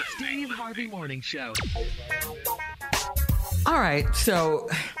to the Steve Harvey Morning Show. All right. So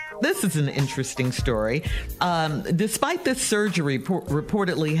this is an interesting story. Despite this surgery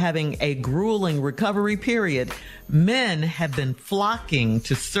reportedly having a grueling recovery period, men have been flocking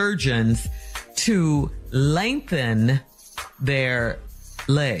to surgeons to lengthen their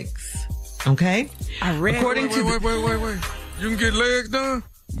legs. Okay? I read. Wait. You can get legs done?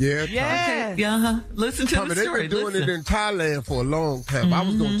 Yeah. Okay. Yeah. Listen to the story. They've been doing it in Thailand for a long time. I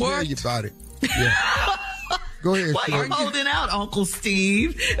was going to tell you about it. Yeah. Go ahead. Why are you holding out, Uncle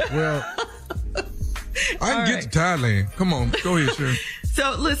Steve? Well, I can get to Thailand. Come on. Go ahead, Sharon.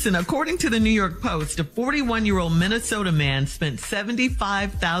 So listen, according to the New York Post, a 41-year-old Minnesota man spent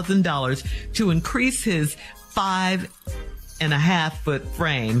 $75,000 to increase his 5.5-foot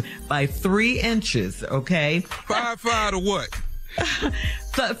frame by 3 inches, okay? 5'5" to what?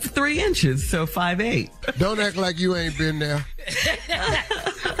 3 inches, so 5'8". Don't act like you ain't been there.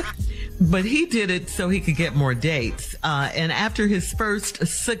 But he did it so he could get more dates. And after his first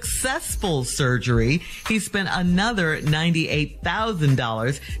successful surgery, he spent another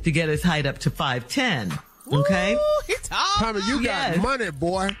 $98,000 to get his height up to 5'10". Okay? Woo, Tommy, you got money,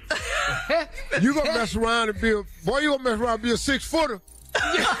 boy. You gonna mess around and be a 6-footer.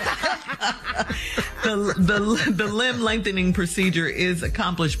 The limb lengthening procedure is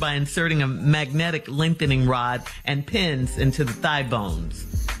accomplished by inserting a magnetic lengthening rod and pins into the thigh bones.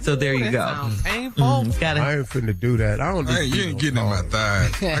 So there you go. Sounds painful. I ain't finna do that. I don't. You ain't getting in my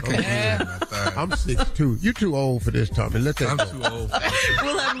thighs. I can't get in my thighs. I'm 6'2". You too old for this, Tommy. Let that go. I'm too old.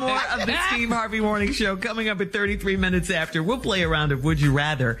 We'll have more of the Steve Harvey Morning Show coming up at 33 minutes after. We'll play a round of Would You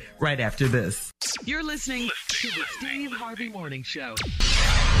Rather right after this. You're listening to the Steve Harvey Morning Show.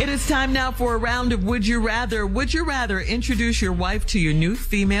 It is time now for a round of Would You Rather. Would you rather introduce your wife to your new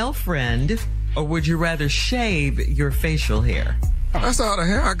female friend, or would you rather shave your facial hair? That's all the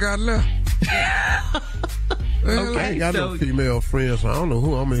hair I got left. Okay, I ain't got no female friends, so I don't know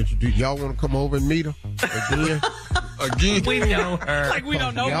who I'm going to introduce. Y'all want to come over and meet her again? We know her. Like we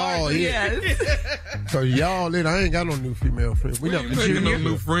don't know y'all. Yes. Because y'all, I ain't got no new female friends. We ain't making no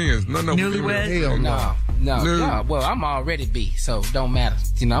new friends. No. Newlywed? Hell no. No. Well, I'm already B, so it don't matter.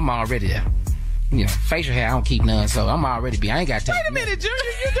 I'm already there. Facial hair, I don't keep none, so I'm already B. I ain't got to tell Wait a minute,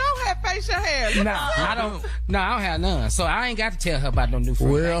 Junior, you don't have facial hair. No, I don't have none, so I ain't got to tell her about no new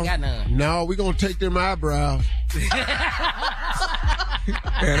friends. I ain't got none. No, we gonna take them eyebrows.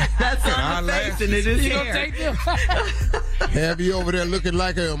 That's on the face and it is You hair. gonna take them? Have you over there looking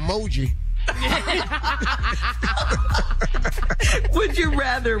like an emoji. Would you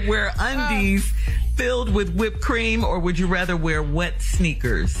rather wear undies filled with whipped cream, or would you rather wear wet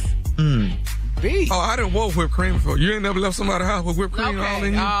sneakers? B. Oh, I didn't want whipped cream before. You ain't never left somebody's house with whipped cream all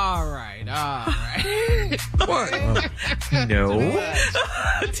in you? All right. What? No.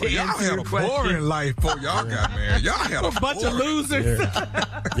 Y'all had a boring life before y'all got married. Y'all had a bunch of losers.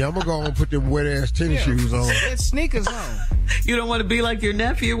 Yeah, I'm gonna go and put them wet ass tennis shoes on. Sneakers on. You don't want to be like your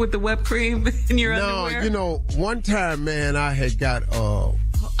nephew with the whipped cream in your underwear? No, one time, man, I had got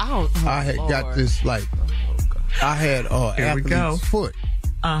this I had athlete's foot.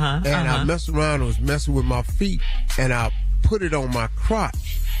 And I messed around and was messing with my feet, and I put it on my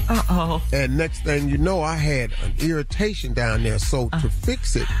crotch. And next thing you know, I had an irritation down there. So to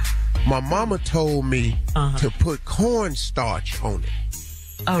fix it, my mama told me to put cornstarch on it.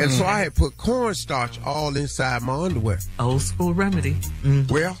 And so I had put cornstarch all inside my underwear. Old school remedy.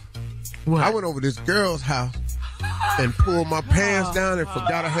 Well, I went over to this girl's house and pulled my pants down and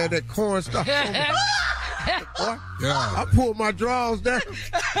forgot I had that cornstarch on me. I pulled my drawers down,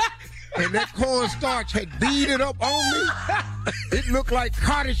 and that cornstarch had beaded up on me. It looked like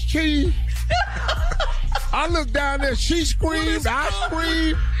cottage cheese. I looked down there, she screamed, I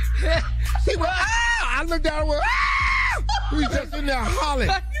screamed. She went, ah! I looked down and went, ah! We was just in there hollering.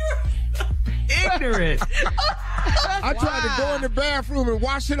 Ignorant. I tried to go in the bathroom and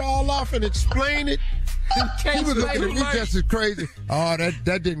wash it all off and explain it. He was looking at me just as crazy. Oh,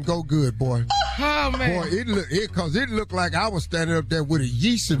 that didn't go good, boy. Oh, man. Boy, it looked like I was standing up there with a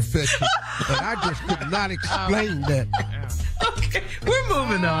yeast infection, and I just could not explain that. Okay, we're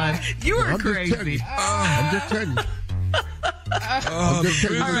moving on. You are crazy. I'm just telling you.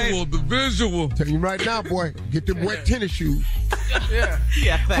 The visual. Telling you right now, boy, get them wet tennis shoes. Yeah.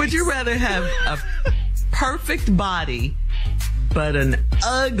 Would you rather have a perfect body but an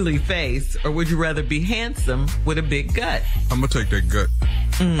ugly face, or would you rather be handsome with a big gut? I'm gonna take that gut.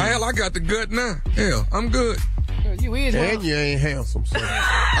 Hell, I got the gut now. Hell, I'm good. You is. And you ain't handsome, so.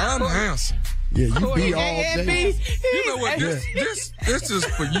 I'm handsome. Yeah, you be all day. You know what? This is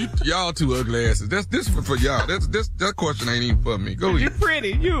for y'all two ugly asses. This for y'all. That question ain't even for me. Go ahead. You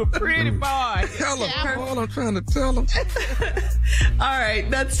pretty. You a pretty boy. Tell him, Paul. I'm trying to tell him. All right,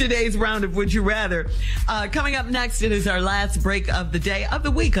 that's today's round of Would You Rather. Coming up next, it is our last break of the day of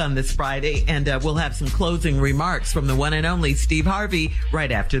the week on this Friday, and we'll have some closing remarks from the one and only Steve Harvey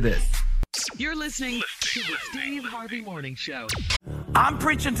right after this. You're listening to the Steve Harvey Morning Show. I'm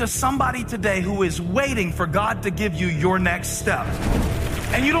preaching to somebody today who is waiting for God to give you your next step.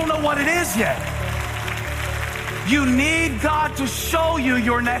 And you don't know what it is yet. You need God to show you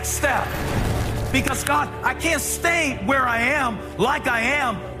your next step. Because God, I can't stay where I am, like I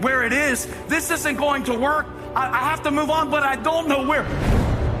am, where it is. This isn't going to work. I have to move on, but I don't know where.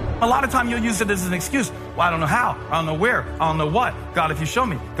 A lot of time you'll use it as an excuse. Well, I don't know how. I don't know where. I don't know what. God, if you show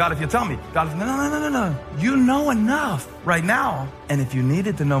me. God, if you tell me. God, if... No. You know enough right now. And if you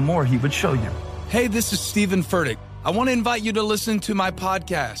needed to know more, he would show you. Hey, this is Stephen Furtick. I want to invite you to listen to my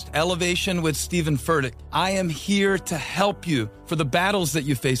podcast, Elevation with Stephen Furtick. I am here to help you for the battles that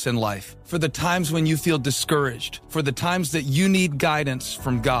you face in life, for the times when you feel discouraged, for the times that you need guidance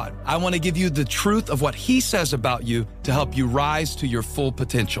from God. I want to give you the truth of what he says about you to help you rise to your full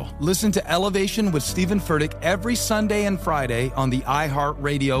potential. Listen to Elevation with Stephen Furtick every Sunday and Friday on the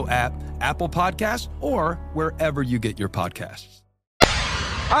iHeartRadio app, Apple Podcasts, or wherever you get your podcasts.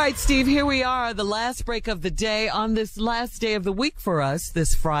 All right, Steve, here we are, the last break of the day on this last day of the week for us,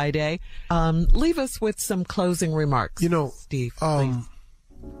 this Friday. Leave us with some closing remarks, Steve, please.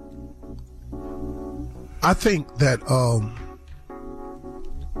 I think that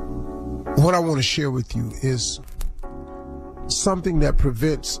what I want to share with you is something that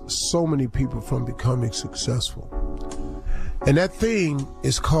prevents so many people from becoming successful. And that thing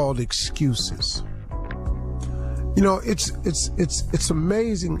is called excuses. It's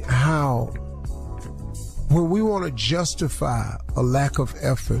amazing how when we want to justify a lack of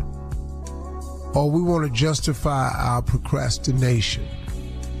effort, or we want to justify our procrastination,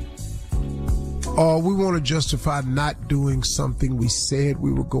 or we want to justify not doing something we said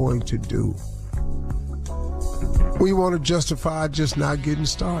we were going to do, we want to justify just not getting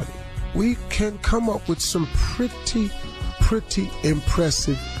started, we can come up with some pretty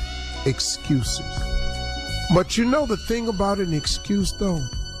impressive excuses. But the thing about an excuse, though,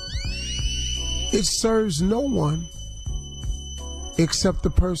 it serves no one except the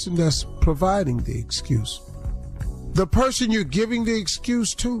person that's providing the excuse. The person you're giving the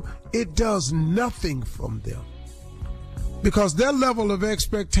excuse to, it does nothing from them. Because their level of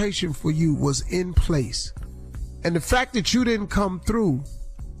expectation for you was in place. And the fact that you didn't come through,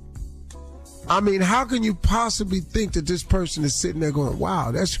 how can you possibly think that this person is sitting there going,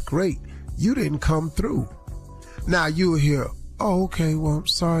 wow, that's great, you didn't come through? Now you'll hear, oh, okay, well, I'm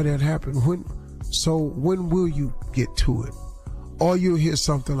sorry that happened. When will you get to it? Or you'll hear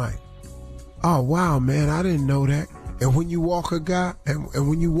something like, oh, wow, man, I didn't know that. And when you walk a guy, and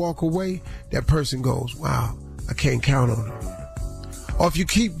when you walk away, that person goes, wow, I can't count on it. Or if you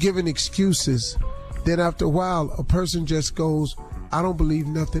keep giving excuses, then after a while, a person just goes, I don't believe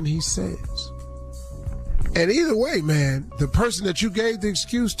nothing he says. And either way, man, the person that you gave the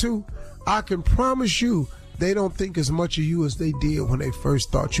excuse to, I can promise you, they don't think as much of you as they did when they first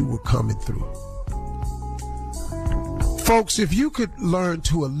thought you were coming through. Folks, if you could learn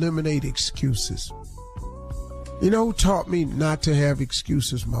to eliminate excuses. Who taught me not to have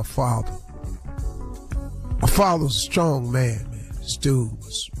excuses? My father. My father was a strong man. This dude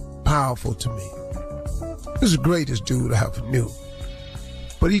was powerful to me. He was the greatest dude I ever knew.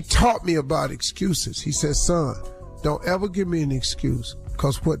 But he taught me about excuses. He said, son, don't ever give me an excuse,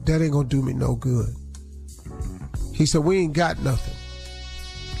 because that ain't gonna do me no good. He said, we ain't got nothing.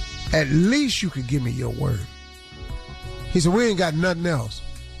 At least you could give me your word. He said, we ain't got nothing else.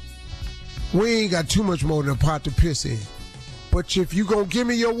 We ain't got too much more than a pot to piss in. But if you gonna give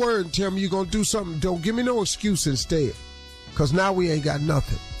me your word and tell me you're gonna do something, don't give me no excuse instead. Because now we ain't got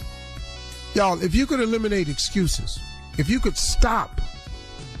nothing. Y'all, if you could eliminate excuses, if you could stop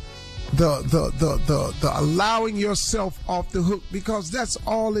the allowing yourself off the hook, because that's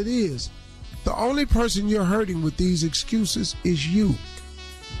all it is. The only person you're hurting with these excuses is you.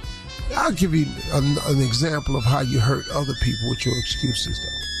 I'll give you an example of how you hurt other people with your excuses,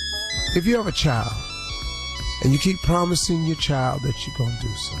 though. If you have a child and you keep promising your child that you're going to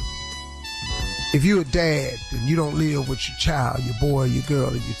do something. If you're a dad and you don't live with your child, your boy or your girl,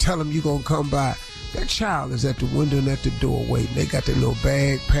 and you tell them you're going to come by, that child is at the window and at the door waiting. They got their little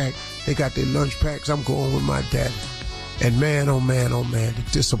bag packed. They got their lunch packs. I'm going with my daddy. And man, oh man, oh man, the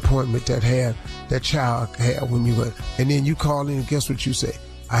disappointment that child had when you went. And then you call in and guess what you say?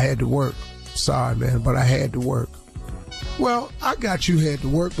 I had to work. Sorry, man, but I had to work. Well, I got you had to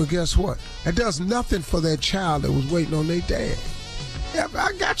work, but guess what? That does nothing for that child that was waiting on their dad. Yeah,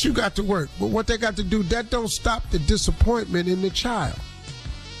 I got you got to work, but what they got to do, that don't stop the disappointment in the child.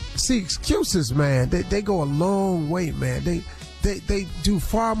 See, excuses, man, they go a long way, man. They do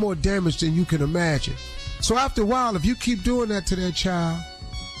far more damage than you can imagine. So after a while, if you keep doing that to that child,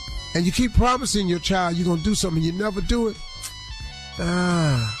 and you keep promising your child you're going to do something, you never do it,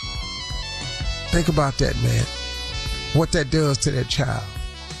 think about that, man. What that does to that child.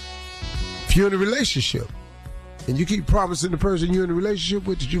 If you're in a relationship, and you keep promising the person you're in a relationship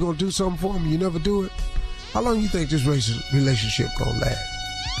with that you're going to do something for them, you never do it, how long you think this relationship going to last?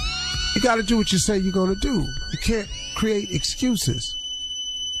 You got to do what you say you're going to do. You can't create excuses.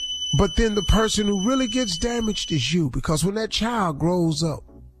 But then the person who really gets damaged is you, because when that child grows up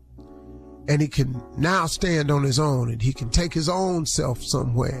and he can now stand on his own and he can take his own self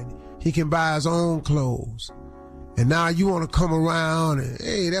somewhere and he can buy his own clothes, and now you want to come around and,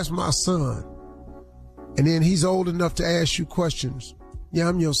 hey, that's my son. And then he's old enough to ask you questions. Yeah,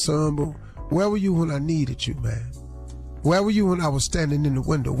 I'm your son, but where were you when I needed you, man? Where were you when I was standing in the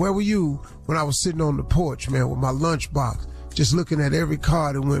window? Where were you when I was sitting on the porch, man, with my lunchbox, just looking at every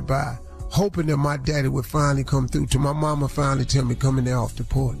car that went by, hoping that my daddy would finally come through, till my mama finally tell me, come in there off the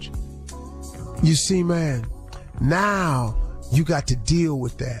porch. You see, man, now you got to deal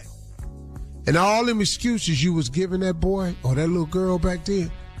with that. And all them excuses you was giving that boy or that little girl back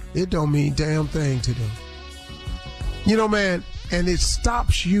then, it don't mean damn thing to them. You know, man, and it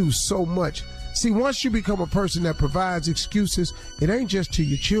stops you so much. See, once you become a person that provides excuses, it ain't just to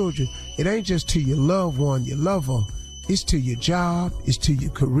your children. It ain't just to your loved one, your lover. It's to your job. It's to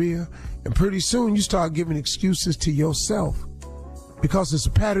your career. And pretty soon you start giving excuses to yourself, because it's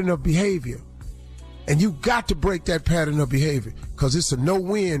a pattern of behavior. And you got to break that pattern of behavior, because it's a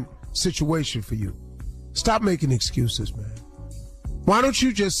no-win situation for you. Stop making excuses, man. Why don't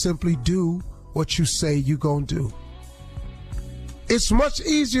you just simply do what you say you're going to do? It's much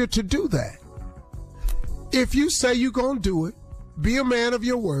easier to do that. If you say you're going to do it, be a man of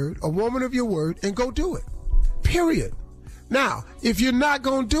your word, a woman of your word, and go do it. Period. Now, if you're not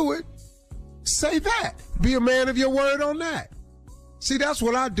going to do it, say that. Be a man of your word on that. See, that's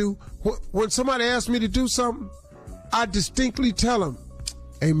what I do. When somebody asks me to do something, I distinctly tell them,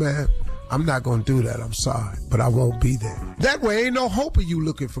 hey, man, I'm not going to do that. I'm sorry, but I won't be there. That way, ain't no hope of you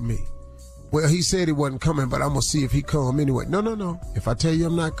looking for me. Well, he said he wasn't coming, but I'm going to see if he come anyway. No. If I tell you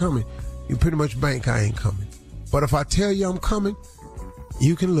I'm not coming, you pretty much bank I ain't coming. But if I tell you I'm coming,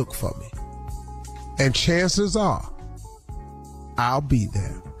 you can look for me. And chances are, I'll be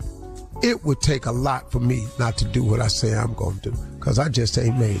there. It would take a lot for me not to do what I say I'm going to do, because I just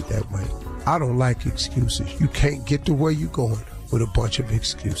ain't made that way. I don't like excuses. You can't get to where you're going with a bunch of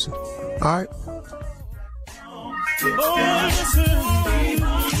excuses. All right?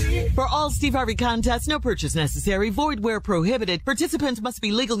 For all Steve Harvey contests, no purchase necessary, void where prohibited. Participants must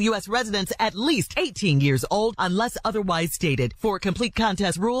be legal U.S. residents at least 18 years old unless otherwise stated. For complete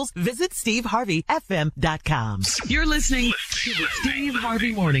contest rules, visit SteveHarveyFM.com. You're listening to the Steve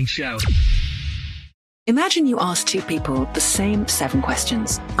Harvey Morning Show. Imagine you ask two people the same 7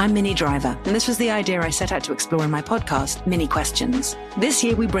 questions. I'm Minnie Driver, and this was the idea I set out to explore in my podcast, Mini Questions. This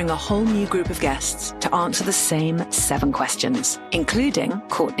year, we bring a whole new group of guests to answer the same 7 questions, including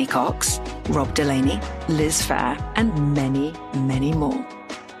Courtney Cox, Rob Delaney, Liz Fair, and many, many more.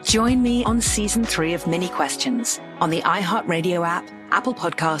 Join me on Season 3 of Mini Questions on the iHeartRadio app, Apple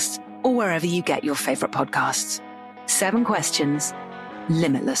Podcasts, or wherever you get your favorite podcasts. 7 questions,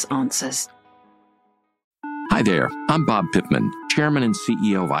 limitless answers. Hi there, I'm Bob Pittman, Chairman and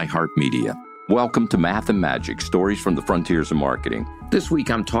CEO of iHeartMedia. Welcome to Math and Magic, Stories from the Frontiers of Marketing. This week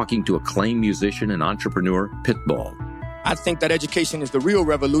I'm talking to acclaimed musician and entrepreneur, Pitbull. I think that education is the real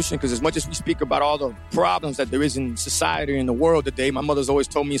revolution, because as much as we speak about all the problems that there is in society and the world today, my mother's always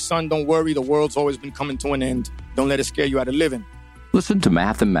told me, son, don't worry, the world's always been coming to an end. Don't let it scare you out of living. Listen to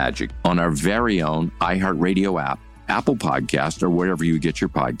Math and Magic on our very own iHeartRadio app, Apple Podcast, or wherever you get your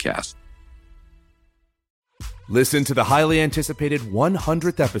podcasts. Listen to the highly anticipated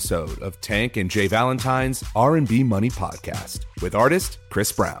 100th episode of Tank and Jay Valentine's R&B Money Podcast with artist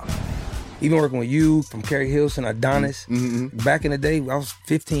Chris Brown. Even working with you, from Carrie Hilson, Adonis, back in the day, I was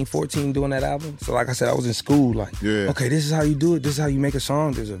 15, 14 doing that album. So like I said, I was in school like, okay, this is how you do it. This is how you make a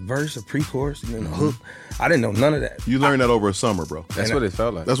song. There's a verse, a pre-chorus, and then a hook. I didn't know none of that. You learned that over a summer, bro. That's what it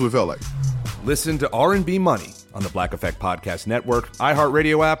felt like. That's what it felt like. Listen to R&B Money on the Black Effect Podcast Network,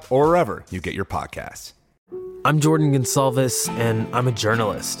 iHeartRadio app, or wherever you get your podcasts. I'm Jordan Gonsalves, and I'm a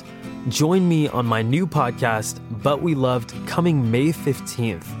journalist. Join me on my new podcast, But We Loved, coming May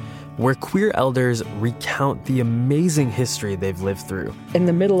 15th, where queer elders recount the amazing history they've lived through. In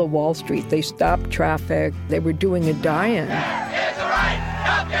the middle of Wall Street, they stopped traffic. They were doing a die-in.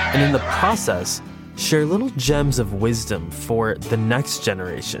 And in the process, share little gems of wisdom for the next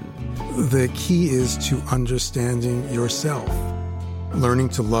generation. The key is to understanding yourself, learning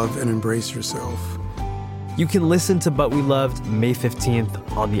to love and embrace yourself. You can listen to But We Loved May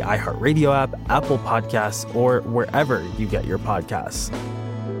 15th on the iHeartRadio app, Apple Podcasts, or wherever you get your podcasts.